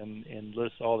stuff, and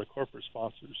lists all the corporate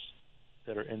sponsors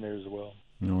that are in there as well.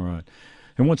 All right.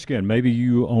 And once again, maybe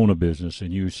you own a business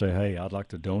and you say, hey, I'd like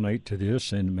to donate to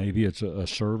this, and maybe it's a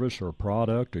service or a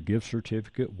product, a gift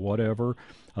certificate, whatever.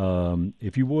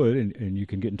 If you would, and you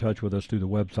can get in touch with us through the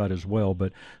website as well,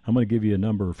 but I'm going to give you a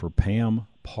number for Pam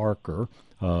Parker,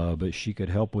 but she could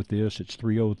help with this. It's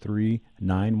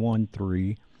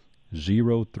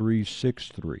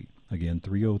 303-913-0363. Again,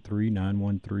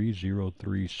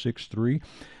 303-913-0363.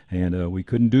 And we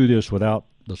couldn't do this without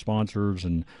the sponsors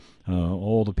and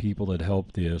all the people that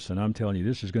helped this. And I'm telling you,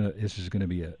 this is gonna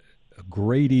be a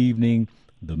great evening.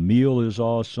 The meal is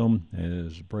awesome.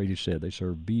 As Brady said, they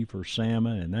serve beef or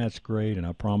salmon, and that's great. And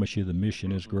I promise you the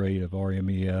mission is great of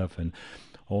RMEF and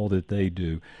all that they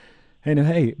do. And,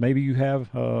 hey, maybe you have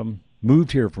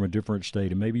moved here from a different state,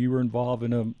 and maybe you were involved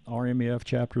in a RMEF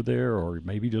chapter there, or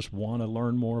maybe just want to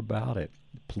learn more about it.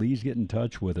 Please get in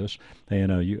touch with us.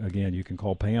 And, you can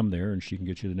call Pam there, and she can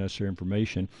get you the necessary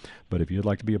information. But if you'd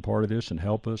like to be a part of this and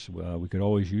help us, we could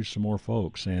always use some more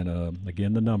folks. And,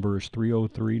 again, the number is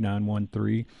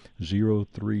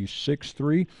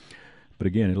 303-913-0363. But,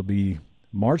 again, it'll be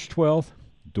March 12th.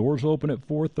 Doors open at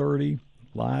 4:30.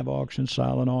 Live auction,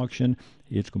 silent auction.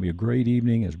 It's going to be a great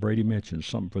evening, as Brady mentioned,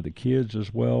 something for the kids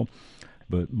as well.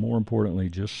 But more importantly,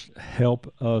 just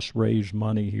help us raise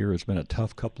money here. It's been a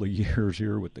tough couple of years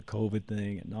here with the COVID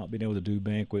thing and not being able to do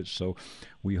banquets. So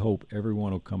we hope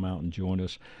everyone will come out and join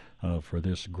us for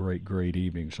this great, great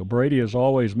evening. So, Brady, as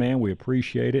always, man, we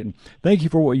appreciate it. And thank you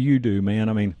for what you do, man.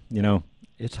 I mean,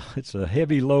 it's a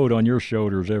heavy load on your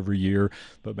shoulders every year,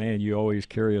 but, man, you always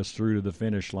carry us through to the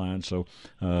finish line. So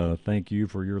thank you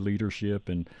for your leadership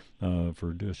and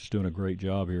for just doing a great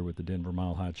job here with the Denver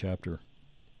Mile High chapter.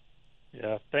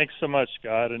 Yeah, thanks so much,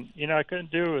 Scott. And, I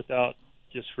couldn't do it without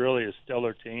just really a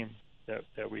stellar team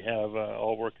that we have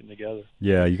all working together.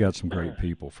 Yeah, you got some great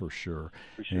people for sure.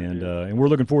 And we're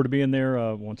looking forward to being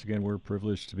there. Once again, we're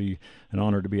privileged to be an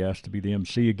honor to be asked to be the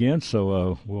MC again,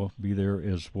 so we'll be there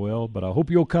as well. But I hope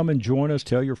you'll come and join us.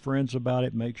 Tell your friends about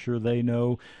it. Make sure they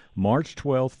know. March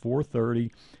 12th,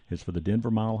 4:30. It's for the Denver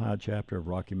Mile High chapter of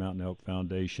Rocky Mountain Elk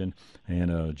Foundation.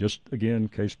 And just, again, in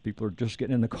case people are just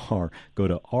getting in the car, go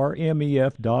to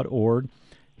rmef.org,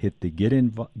 hit the Get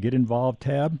Involved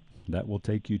tab. That will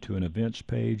take you to an events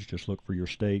page. Just look for your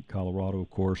state, Colorado, of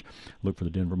course. Look for the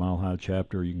Denver Mile High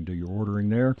chapter. You can do your ordering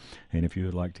there. And if you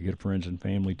would like to get a friends and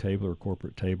family table or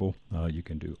corporate table, you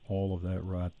can do all of that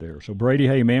right there. So, Brady,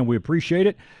 hey, man, we appreciate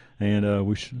it. And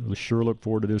we sure look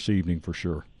forward to this evening for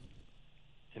sure.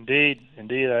 Indeed.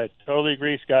 I totally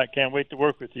agree, Scott. Can't wait to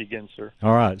work with you again, sir.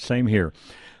 All right, same here.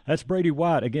 That's Brady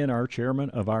White, again, our chairman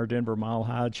of our Denver Mile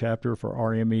High chapter for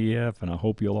RMEF, and I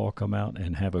hope you'll all come out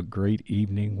and have a great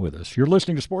evening with us. You're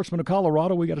listening to Sportsman of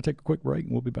Colorado. We got to take a quick break,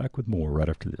 and we'll be back with more right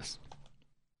after this.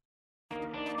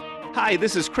 Hi,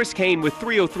 this is Chris Kane with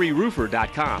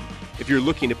 303roofer.com. If you're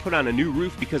looking to put on a new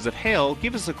roof because of hail,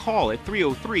 give us a call at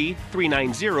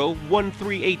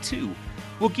 303-390-1382.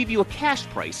 We'll give you a cash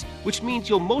price, which means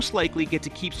you'll most likely get to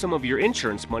keep some of your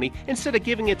insurance money instead of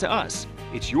giving it to us.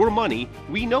 It's your money,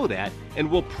 we know that, and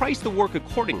we'll price the work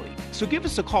accordingly. So give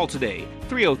us a call today,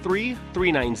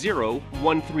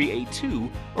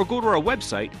 303-390-1382, or go to our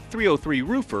website,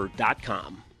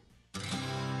 303roofer.com.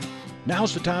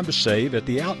 Now's the time to save at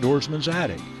the Outdoorsman's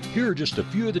Attic. Here are just a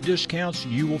few of the discounts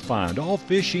you will find. All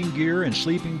fishing gear and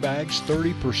sleeping bags,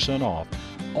 30% off.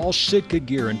 All Sitka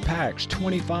gear and packs,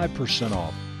 25%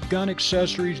 off. Gun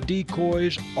accessories,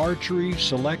 decoys, archery,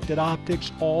 selected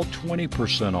optics, all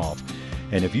 20% off.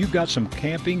 And if you've got some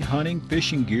camping, hunting,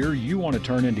 fishing gear you want to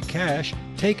turn into cash,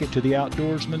 take it to the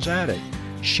Outdoorsman's Attic.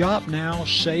 Shop now,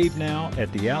 save now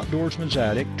at the Outdoorsman's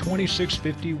Attic,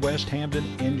 2650 West Hampden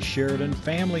in Sheridan.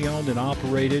 Family owned and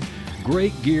operated.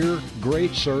 Great gear,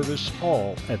 great service,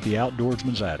 all at the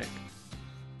Outdoorsman's Attic.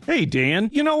 Hey,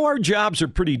 Dan, you know, our jobs are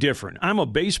pretty different. I'm a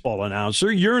baseball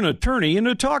announcer, you're an attorney and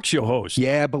a talk show host.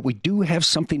 Yeah, but we do have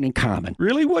something in common.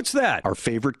 Really? What's that? Our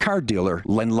favorite car dealer,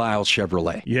 Len Lyles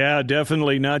Chevrolet. Yeah,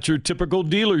 definitely not your typical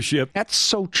dealership. That's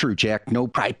so true, Jack.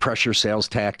 No high-pressure sales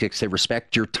tactics. They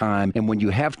respect your time. And when you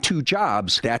have two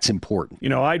jobs, that's important. You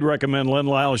know, I'd recommend Len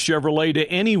Lyles Chevrolet to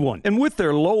anyone. And with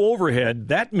their low overhead,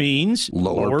 that means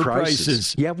lower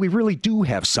prices. Yeah, we really do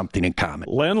have something in common.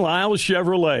 Len Lyles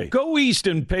Chevrolet. Go east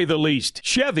and pay the least.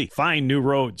 Chevy, find new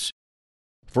roads.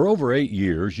 For over 8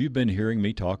 years, you've been hearing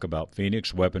me talk about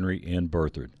Phoenix Weaponry in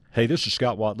Berthoud. Hey, this is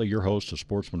Scott Watley, your host of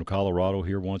Sportsman of Colorado,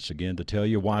 here once again to tell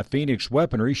you why Phoenix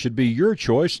Weaponry should be your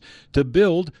choice to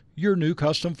build your new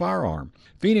custom firearm.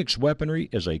 Phoenix Weaponry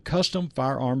is a custom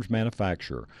firearms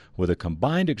manufacturer. With a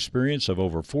combined experience of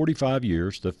over 45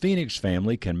 years, the Phoenix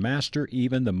family can master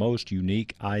even the most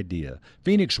unique idea.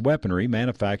 Phoenix Weaponry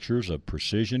manufactures of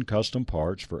precision custom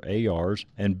parts for ARs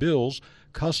and builds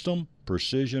custom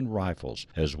precision rifles,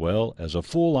 as well as a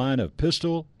full line of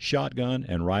pistol, shotgun,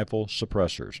 and rifle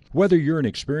suppressors. Whether you're an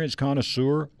experienced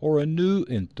connoisseur or a new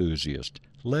enthusiast,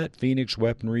 let Phoenix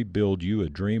Weaponry build you a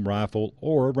dream rifle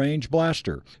or a range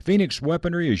blaster. Phoenix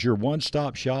Weaponry is your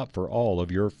one-stop shop for all of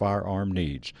your firearm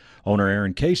needs. Owner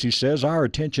Aaron Casey says our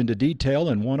attention to detail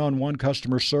and one-on-one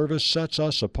customer service sets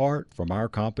us apart from our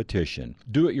competition.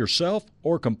 Do it yourself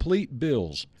or complete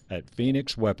builds at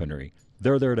Phoenix Weaponry.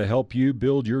 They're there to help you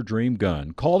build your dream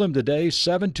gun. Call them today,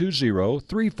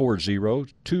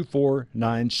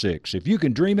 720-340-2496. If you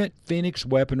can dream it, Phoenix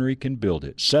Weaponry can build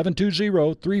it.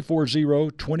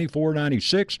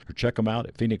 720-340-2496, or check them out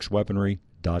at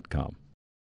phoenixweaponry.com.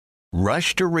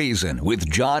 Rush to Reason with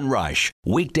John Rush.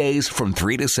 Weekdays from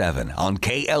 3 to 7 on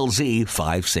KLZ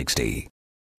 560.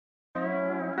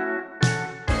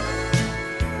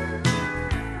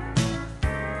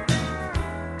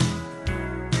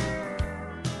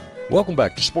 Welcome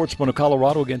back to Sportsman of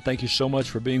Colorado. Again, thank you so much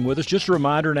for being with us. Just a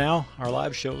reminder now, our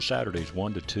live show Saturdays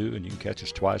 1 to 2, and you can catch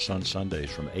us twice on Sundays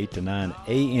from 8 to 9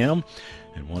 a.m.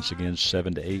 and once again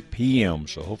 7 to 8 p.m.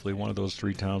 So hopefully one of those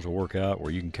 3 times will work out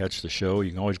where you can catch the show.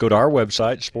 You can always go to our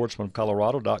website,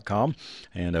 sportsmanofcolorado.com,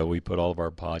 and we put all of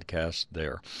our podcasts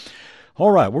there. All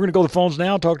right, we're going to go to the phones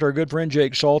now, talk to our good friend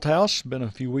Jake Salthouse. Been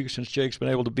a few weeks since Jake's been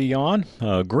able to be on.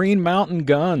 Green Mountain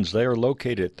Guns, they are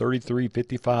located at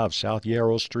 3355 South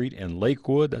Yarrow Street in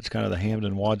Lakewood. That's kind of the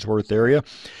Hampden-Wadsworth area.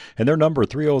 And their number,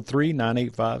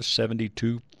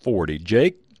 303-985-7240.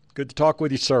 Jake, good to talk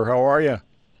with you, sir. How are you?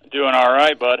 Doing all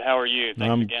right, bud. How are you?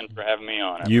 Thanks again for having me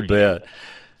on. You bet.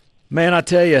 Man, I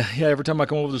tell you, yeah, every time I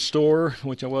come over to the store,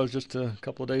 which I was just a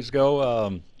couple of days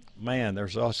ago, man,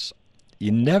 there's us.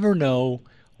 You never know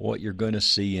what you're going to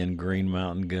see in Green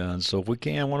Mountain Guns. So if we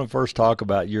can, I want to first talk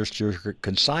about your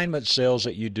consignment sales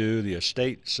that you do, the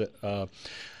estate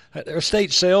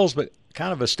sales, but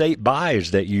kind of estate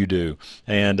buys that you do,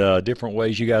 and different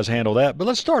ways you guys handle that. But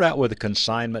let's start out with the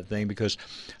consignment thing, because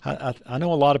I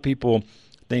know a lot of people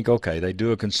think, okay, they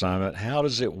do a consignment. How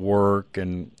does it work?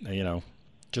 And,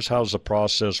 just how does the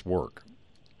process work?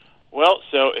 Well,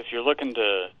 so if you're looking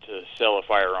to sell a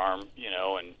firearm,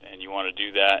 and you want to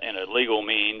do that in a legal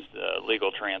means, the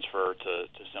legal transfer to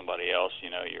somebody else,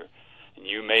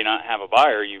 you may not have a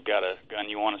buyer. You've got a gun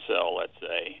you want to sell, let's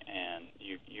say, and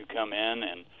you come in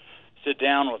and sit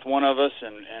down with one of us,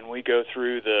 and we go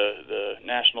through the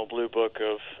National Blue Book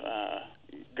of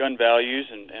gun values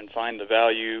and find the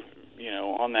value,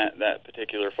 on that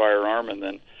particular firearm, and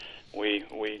then we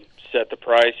set the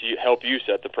price, help you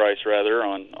set the price rather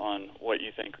on what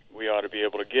you think we ought to be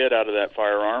able to get out of that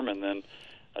firearm, and then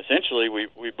essentially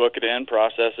we book it in,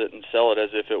 process it, and sell it as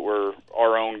if it were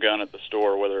our own gun at the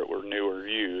store, whether it were new or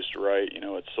used, right?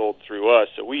 It's sold through us,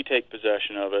 so we take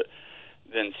possession of it,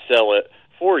 then sell it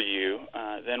for you.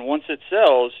 Then once it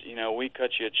sells, we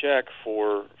cut you a check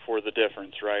for the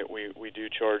difference, right? We do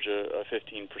charge a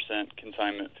 15%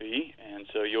 consignment fee, and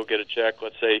so you'll get a check.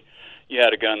 Let's say you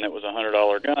had a gun that was a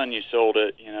 $100 gun, you sold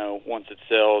it, once it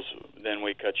sells, then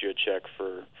we cut you a check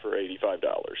for $85,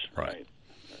 right?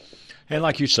 And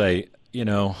like you say,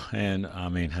 and I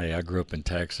mean, hey, I grew up in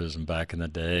Texas, and back in the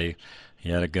day,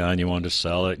 you had a gun, you wanted to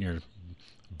sell it, and your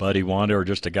buddy wanted, or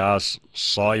just a guy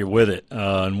saw you with it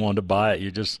and wanted to buy it,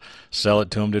 you just sell it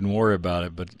to him, didn't worry about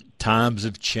it. But times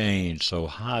have changed, so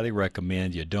highly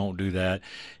recommend you don't do that.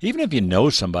 Even if you know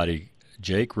somebody,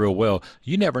 Jake, real well,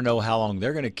 you never know how long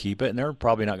they're going to keep it, and they're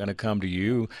probably not going to come to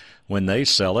you when they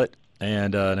sell it.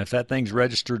 And if that thing's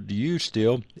registered to you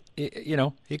still,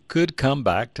 it could come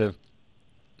back to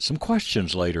some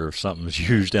questions later if something's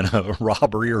used in a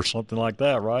robbery or something like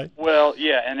that, right? Well,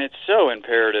 yeah, and it's so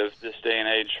imperative this day and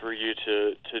age for you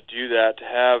to do that, to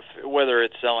have, whether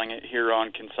it's selling it here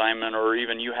on consignment or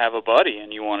even you have a buddy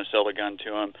and you want to sell a gun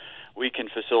to him, we can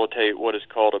facilitate what is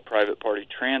called a private party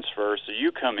transfer. So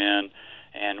you come in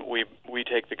and we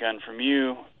take the gun from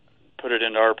you, put it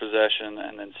into our possession,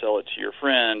 and then sell it to your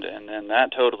friend, and then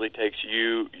that totally takes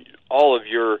you, all of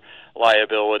your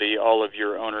liability, all of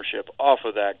your ownership off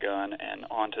of that gun and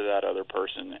onto that other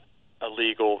person, a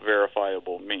legal,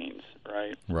 verifiable means,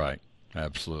 right? Right,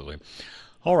 absolutely.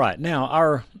 All right, now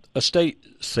our estate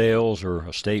sales or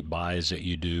estate buys that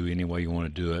you do, any way you want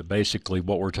to do it, basically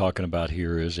what we're talking about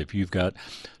here is if you've got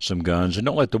some guns, and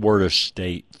don't let the word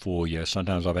estate fool you.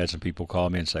 Sometimes I've had some people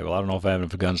call me and say, well, I don't know if I have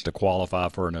enough guns to qualify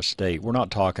for an estate. We're not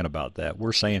talking about that.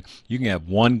 We're saying you can have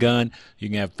one gun, you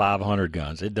can have 500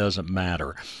 guns. It doesn't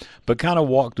matter. But kind of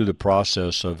walk through the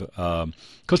process of,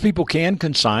 because people can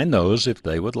consign those if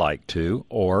they would like to,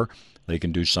 or they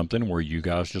can do something where you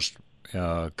guys just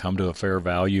come to a fair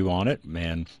value on it,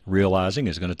 and realizing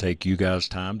it's going to take you guys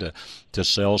time to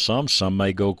sell some. Some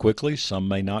may go quickly, some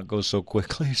may not go so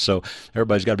quickly. So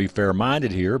everybody's got to be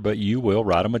fair-minded here, but you will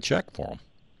write them a check for them.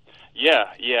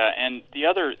 Yeah, and the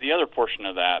other portion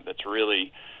of that's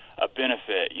really a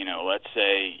benefit. Let's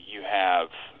say you have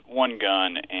one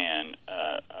gun and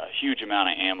a huge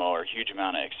amount of ammo or a huge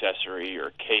amount of accessory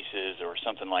or cases or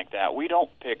something like that. We don't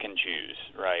pick and choose,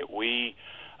 right? We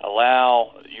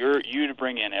allow you to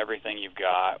bring in everything you've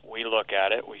got. We look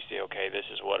at it. We say, okay, this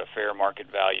is what a fair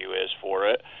market value is for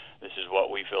it. This is what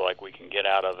we feel like we can get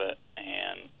out of it,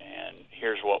 and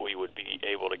here's what we would be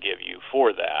able to give you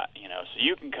for that. So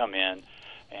you can come in,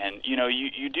 and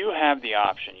you do have the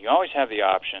option. You always have the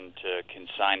option to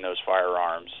consign those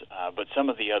firearms, but some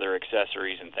of the other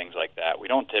accessories and things like that, we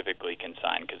don't typically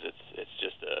consign because it's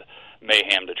just a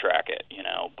mayhem to track it.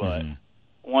 But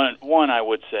One, I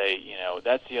would say,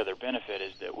 that's the other benefit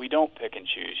is that we don't pick and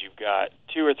choose. You've got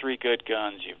 2 or 3 good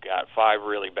guns, you've got 5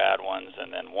 really bad ones,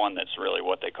 and then one that's really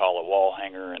what they call a wall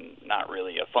hanger and not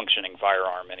really a functioning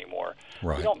firearm anymore.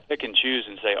 Right. We don't pick and choose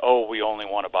and say, oh, we only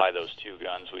want to buy those 2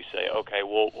 guns. We say, okay,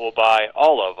 we'll buy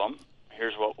all of them.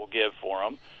 Here's what we'll give for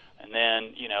them. And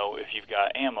then, if you've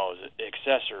got ammo,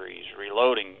 accessories,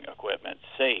 reloading equipment,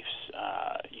 safes,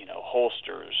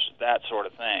 holsters, that sort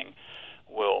of thing,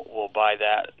 we'll buy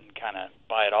that and kind of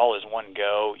buy it all as one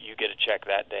go. You get a check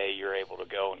that day, you're able to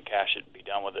go and cash it and be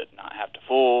done with it, not have to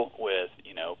fool with,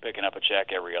 picking up a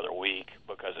check every other week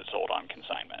because it's sold on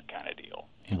consignment kind of deal.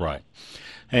 Right.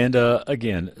 And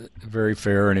again, very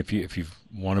fair. And if you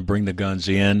want to bring the guns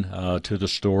in to the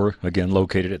store, again,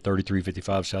 located at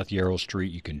 3355 South Yarrow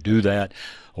Street, you can do that.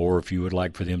 Or if you would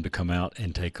like for them to come out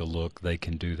and take a look, they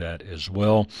can do that as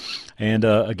well. And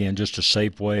again, just a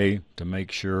safe way to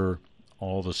make sure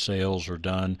all the sales are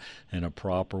done in a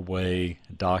proper way,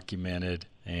 documented,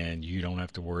 and you don't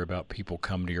have to worry about people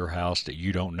coming to your house that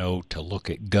you don't know to look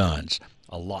at guns.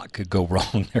 A lot could go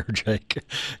wrong there, Jake.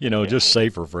 Just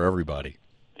safer for everybody.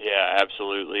 Yeah,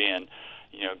 absolutely. And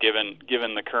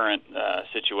given the current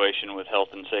situation with health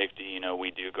and safety,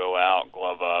 we do go out,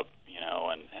 glove up,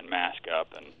 and mask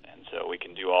up, and so we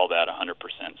can do all that 100%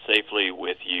 safely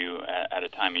with you at a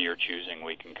time of your choosing.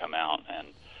 We can come out and,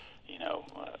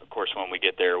 of course, when we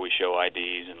get there, we show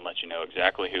IDs and let you know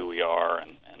exactly who we are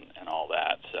and all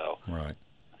that. So, right.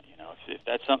 If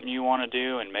that's something you want to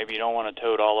do and maybe you don't want to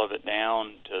tote all of it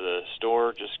down to the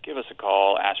store, just give us a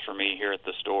call, ask for me here at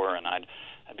the store, and I'd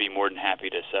be more than happy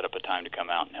to set up a time to come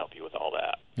out and help you with all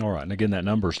that. All right. And again, that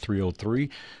number is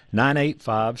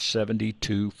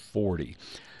 303-985-7240.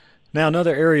 Now,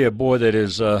 another area, boy, that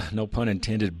is, no pun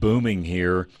intended, booming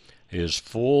here is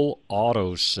full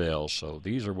auto sales. So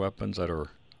these are weapons that are,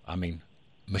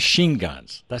 machine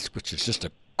guns. Which is just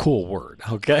a cool word,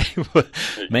 okay?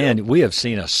 Man, we have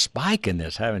seen a spike in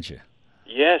this, haven't you?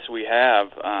 Yes, we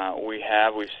have.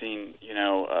 We've seen,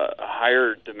 a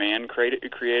higher demand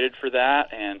created for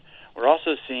that, and we're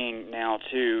also seeing now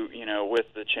too,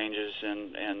 with the changes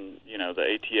in the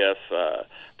ATF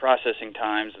processing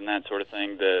times and that sort of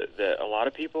thing, that a lot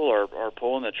of people are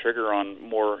pulling the trigger on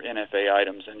more NFA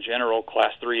items in general,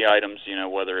 Class 3 items,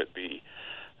 whether it be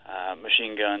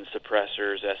machine guns,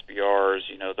 suppressors, SBRs,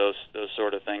 those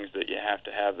sort of things that you have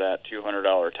to have that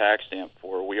 $200 tax stamp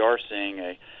for. We are seeing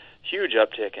a huge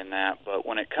uptick in that, but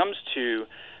when it comes to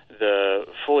the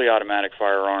fully automatic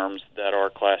firearms that are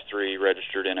Class 3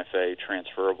 registered NFA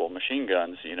transferable machine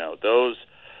guns, those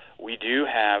we do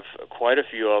have quite a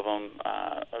few of them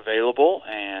available,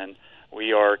 and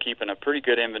we are keeping a pretty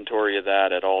good inventory of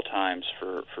that at all times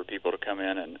for people to come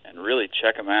in and really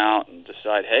check them out and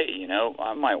decide, hey,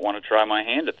 I might want to try my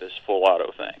hand at this full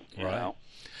auto thing. You know?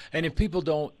 And if people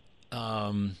don't,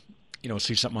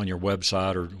 see something on your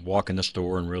website or walk in the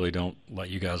store and really don't let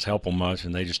you guys help them much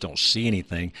and they just don't see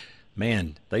anything,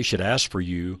 man, they should ask for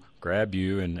you, grab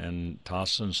you, and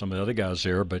Toss and some of the other guys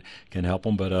there but can help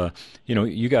them. But,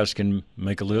 you guys can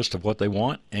make a list of what they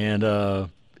want, and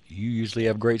you usually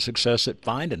have great success at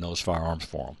finding those firearms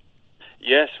for them.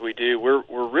 Yes, we do.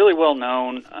 We're really well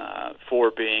known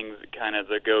for being kind of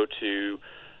the go-to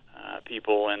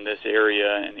people in this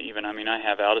area, and even I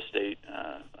have out-of-state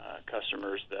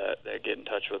customers that get in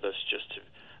touch with us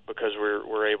because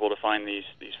we're able to find these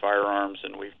firearms,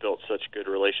 and we've built such good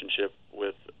relationship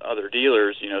with other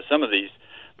dealers. Some of these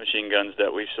machine guns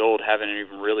that we've sold haven't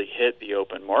even really hit the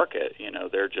open market.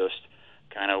 They're just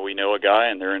kind of, we know a guy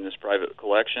and they're in this private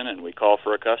collection, and we call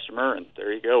for a customer, and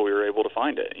there you go, we were able to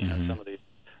find it. Some of these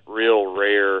real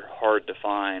rare, hard to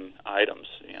find items.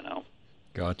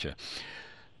 Gotcha.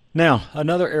 Now,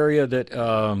 another area that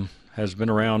has been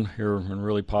around here and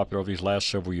really popular over these last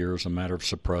several years, a matter of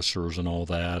suppressors and all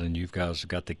that, and you guys have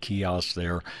got the kiosk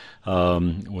there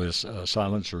with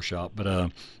Silencer Shop,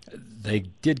 but they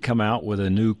did come out with a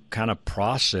new kind of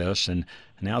process, and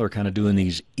now they're kind of doing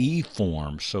these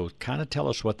e-forms. So kind of tell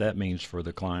us what that means for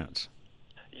the clients.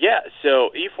 Yeah,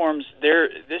 so e-forms,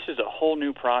 this is a whole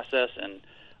new process, and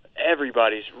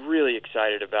everybody's really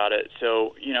excited about it.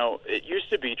 So, it used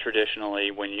to be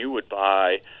traditionally when you would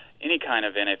buy any kind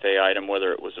of NFA item,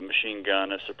 whether it was a machine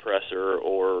gun, a suppressor,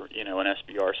 or, an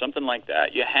SBR, something like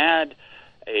that, you had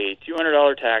a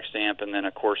 $200 tax stamp, and then,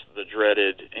 of course, the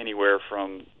dreaded anywhere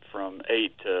from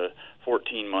 8 to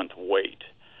 14-month wait.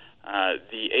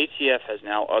 The ATF has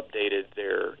now updated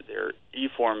their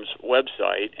eForms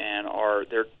website, and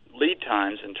their lead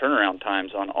times and turnaround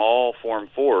times on all Form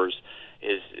 4s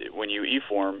is, when you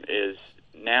eForm, is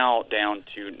now down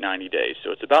to 90 days.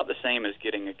 So it's about the same as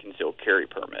getting a concealed carry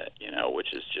permit,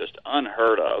 which is just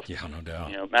unheard of. Yeah, no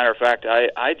doubt. Matter of fact,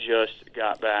 I just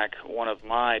got back one of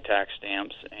my tax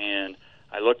stamps, and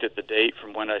I looked at the date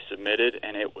from when I submitted,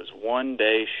 and it was 1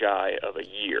 day shy of a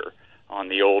year on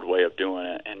the old way of doing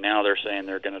it, and now they're saying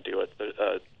they're going to do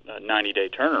a 90-day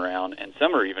turnaround, and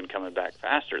some are even coming back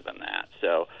faster than that.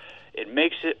 So it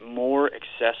makes it more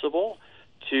accessible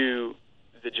to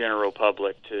the general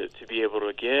public to be able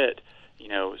to get,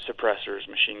 suppressors,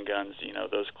 machine guns,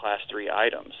 those Class 3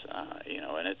 items,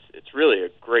 and it's really a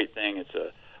great thing. It's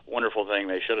a wonderful thing.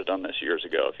 They should have done this years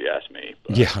ago, if you ask me.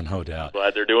 But yeah, no doubt.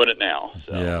 Glad they're doing it now.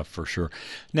 So. Yeah, for sure.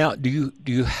 Now, do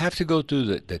you have to go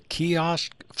through the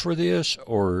kiosk for this,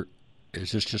 or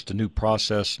is this just a new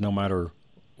process no matter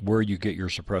where you get your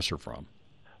suppressor from?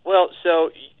 Well,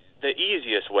 so the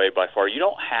easiest way by far, you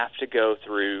don't have to go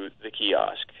through the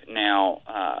kiosk. Now,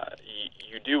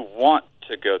 you do want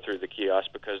to go through the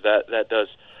kiosk because that does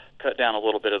cut down a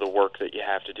little bit of the work that you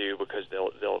have to do, because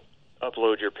they'll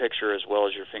upload your picture as well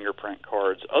as your fingerprint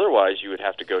cards. Otherwise, you would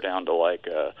have to go down to like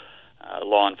a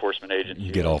law enforcement agency.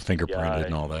 You get all fingerprinted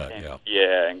and all that,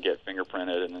 and get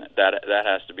fingerprinted, and that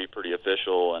has to be pretty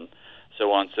official and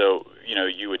so on. So,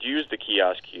 you would use the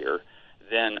kiosk here,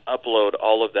 then upload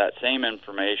all of that same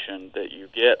information that you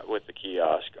get with the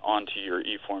kiosk onto your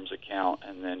eForms account,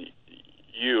 and then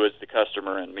you as the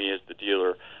customer and me as the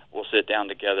dealer will sit down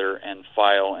together and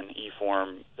file an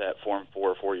eForm, that Form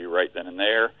 4 for you right then and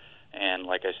there. And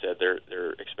like I said,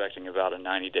 they're expecting about a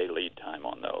 90-day lead time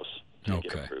on those to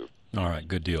get approved. All right,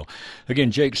 good deal.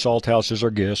 Again, Jake Salthouse is our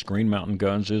guest. Green Mountain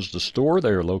Guns is the store.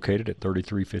 They are located at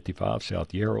 3355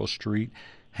 South Yarrow Street,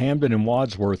 Hamden and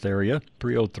Wadsworth area,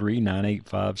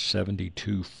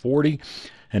 303-985-7240.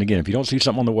 And again, if you don't see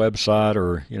something on the website,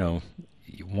 or, you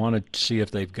want to see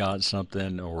if they've got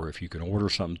something, or if you can order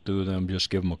something through them, just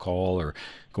give them a call or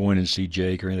go in and see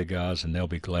Jake or any of the guys, and they'll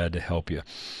be glad to help you.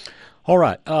 All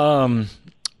right.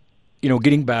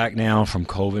 Getting back now from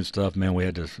COVID stuff, man, we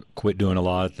had to quit doing a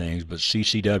lot of things, but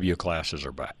CCW classes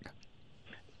are back.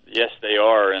 Yes, they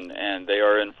are, and they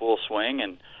are in full swing,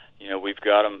 and we've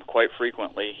got them quite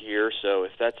frequently here. So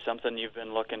if that's something you've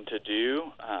been looking to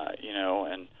do,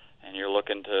 and you're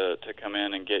looking to come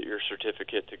in and get your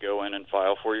certificate to go in and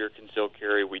file for your concealed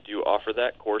carry, we do offer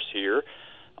that course here.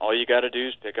 All you got to do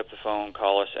is pick up the phone,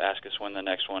 call us, ask us when the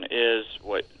next one is,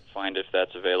 find if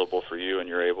that's available for you and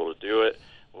you're able to do it.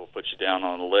 We'll put you down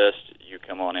on the list. You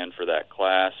come on in for that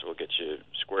class. We'll get you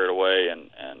squared away and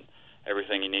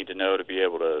everything you need to know to be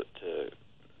able to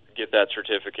get that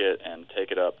certificate and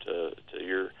take it up to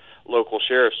your local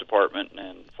sheriff's department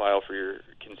and file for your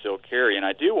concealed carry. And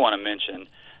I do want to mention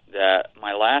that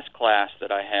my last class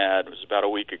that I had was about a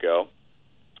week ago,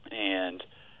 and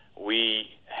we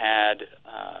had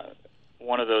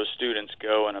one of those students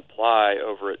go and apply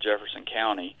over at Jefferson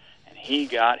County, and he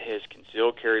got his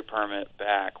concealed carry permit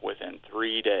back within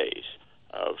 3 days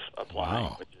of applying,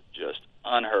 which is just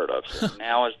unheard of. So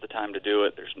now is the time to do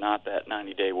it. There's not that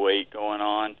 90-day wait going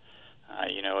on.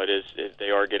 They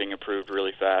are getting approved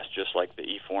really fast, just like the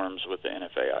eForms with the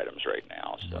NFA items right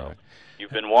now. So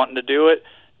you've been wanting to do it.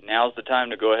 Now's the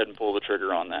time to go ahead and pull the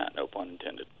trigger on that, no pun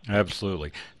intended.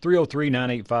 Absolutely.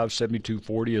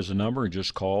 303-985-7240 is the number, and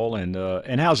just call. And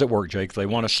how's it work, Jake? If they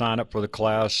want to sign up for the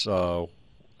class,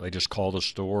 they just call the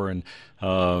store, and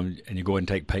you go ahead and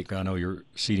take payment. I know your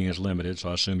seating is limited, so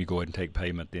I assume you go ahead and take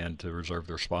payment then to reserve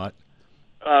their spot?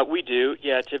 We do.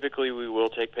 Yeah, typically we will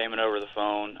take payment over the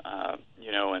phone,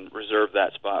 and reserve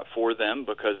that spot for them,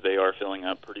 because they are filling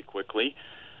up pretty quickly.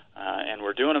 And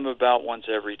we're doing them about once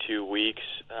every 2 weeks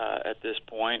at this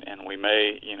point, and we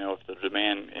may, if the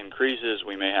demand increases,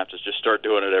 we may have to just start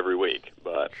doing it every week.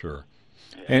 But sure.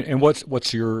 Yeah. And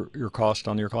what's your cost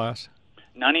on your class?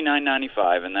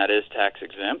 $99.95, and that is tax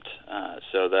exempt.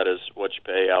 So that is what you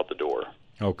pay out the door.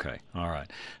 Okay. All right.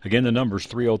 Again, the number is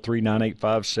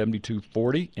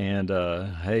 303-985-7240, and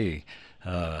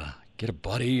get a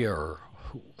buddy or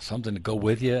something to go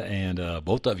with you, and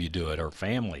both of you do it, or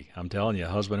family. I'm telling you,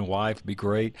 husband and wife, be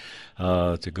great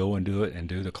to go and do it and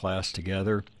do the class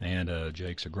together. And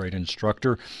Jake's a great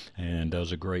instructor and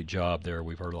does a great job there.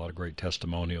 We've heard a lot of great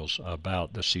testimonials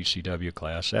about the CCW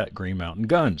class at Green Mountain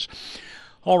Guns.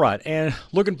 All right, and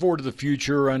looking forward to the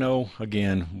future. I know,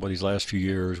 again, these last few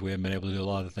years we haven't been able to do a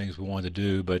lot of the things we wanted to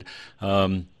do, but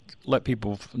let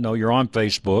people know you're on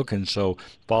Facebook, and so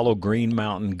follow Green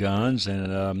Mountain Guns,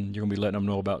 and you're going to be letting them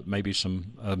know about maybe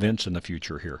some events in the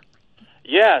future here.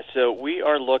 Yeah, so we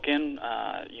are looking,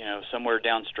 somewhere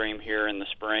downstream here in the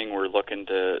spring. We're looking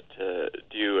to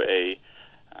do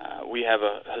we have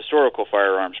a historical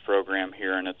firearms program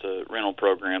here, and it's a rental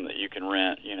program that you can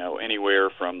rent, anywhere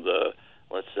from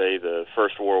let's say the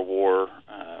First World War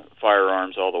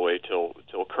firearms all the way till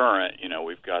current.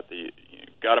 We've got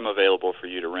got them available for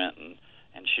you to rent and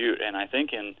shoot. And I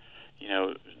think in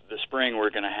the spring we're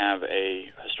going to have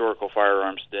a historical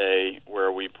firearms day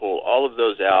where we pull all of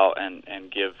those out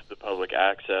and give the public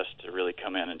access to really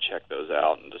come in and check those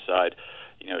out and decide,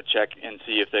 check and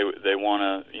see if they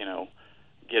want to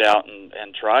get out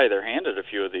and try their hand at a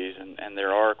few of these, and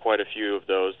there are quite a few of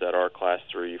those that are Class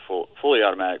 3 fully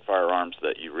automatic firearms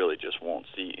that you really just won't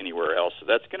see anywhere else. So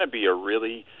that's going to be a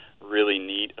really, really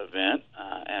neat event,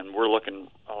 and we're looking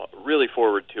really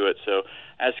forward to it. So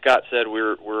as Scott said,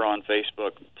 we're on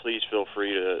Facebook. Please feel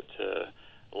free to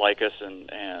like us and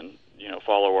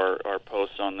follow our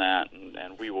posts on that,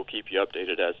 and we will keep you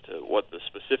updated as to what the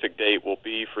specific date will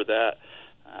be for that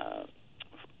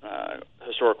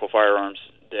historical firearms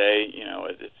day, you know,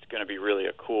 it's going to be really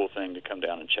a cool thing to come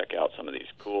down and check out some of these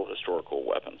cool historical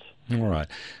weapons. All right.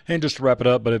 And just to wrap it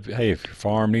up, but if your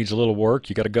farm needs a little work,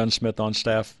 you got a gunsmith on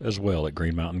staff as well at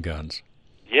Green Mountain Guns.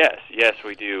 Yes,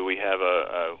 we do. We have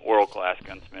a world-class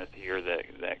gunsmith here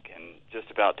that can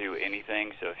just about do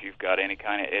anything. So if you've got any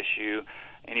kind of issue,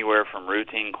 anywhere from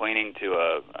routine cleaning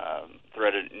to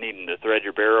needing to thread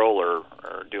your barrel or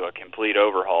do a complete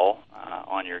overhaul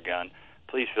on your gun,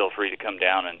 please feel free to come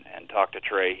down and talk to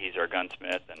Trey. He's our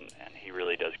gunsmith, and he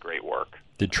really does great work.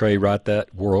 Did Trey write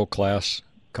that world-class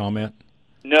comment?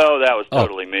 No, that was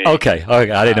totally me. Okay.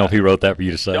 I didn't know if he wrote that for you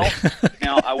to say.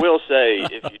 Now, I will say,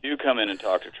 if you do come in and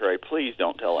talk to Trey, please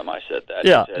don't tell him I said that.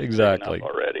 Yeah, exactly.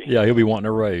 Already. Yeah, he'll be wanting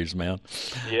a raise, man.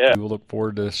 Yeah. We'll look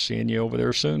forward to seeing you over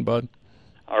there soon, bud.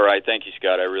 All right. Thank you,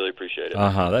 Scott. I really appreciate it.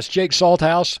 That's Jake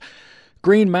Salthouse,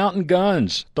 Green Mountain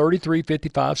Guns,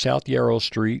 3355 South Yarrow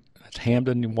Street. That's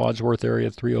Hamden and Wadsworth area,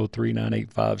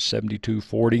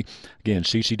 303-985-7240. Again,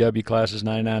 CCW classes,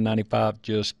 $99.95.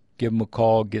 Just give them a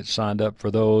call, get signed up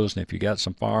for those. And if you got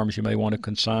some firearms you may want to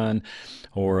consign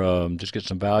or just get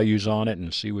some values on it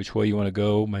and see which way you want to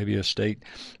go, maybe a state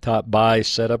top buy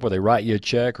setup where they write you a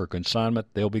check or consignment,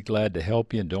 they'll be glad to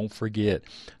help you. And don't forget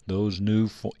those new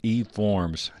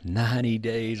E-forms, 90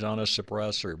 days on a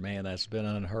suppressor. Man, that's been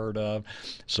unheard of.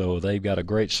 So they've got a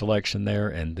great selection there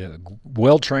and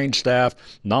well-trained staff,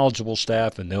 knowledgeable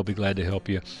staff, and they'll be glad to help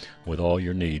you with all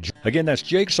your needs. Again, that's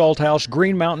Jake Salthouse,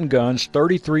 Green Mountain Guns,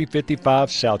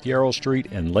 3355 South Yarrow Street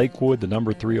in Lakewood, the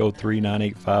number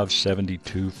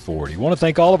 303-985-7240. I want to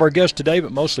thank all of our guests today,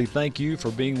 but mostly thank you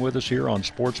for being with us here on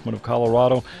Sportsman of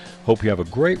Colorado. Hope you have a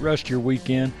great rest of your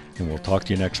weekend, and we'll talk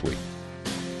to you next week.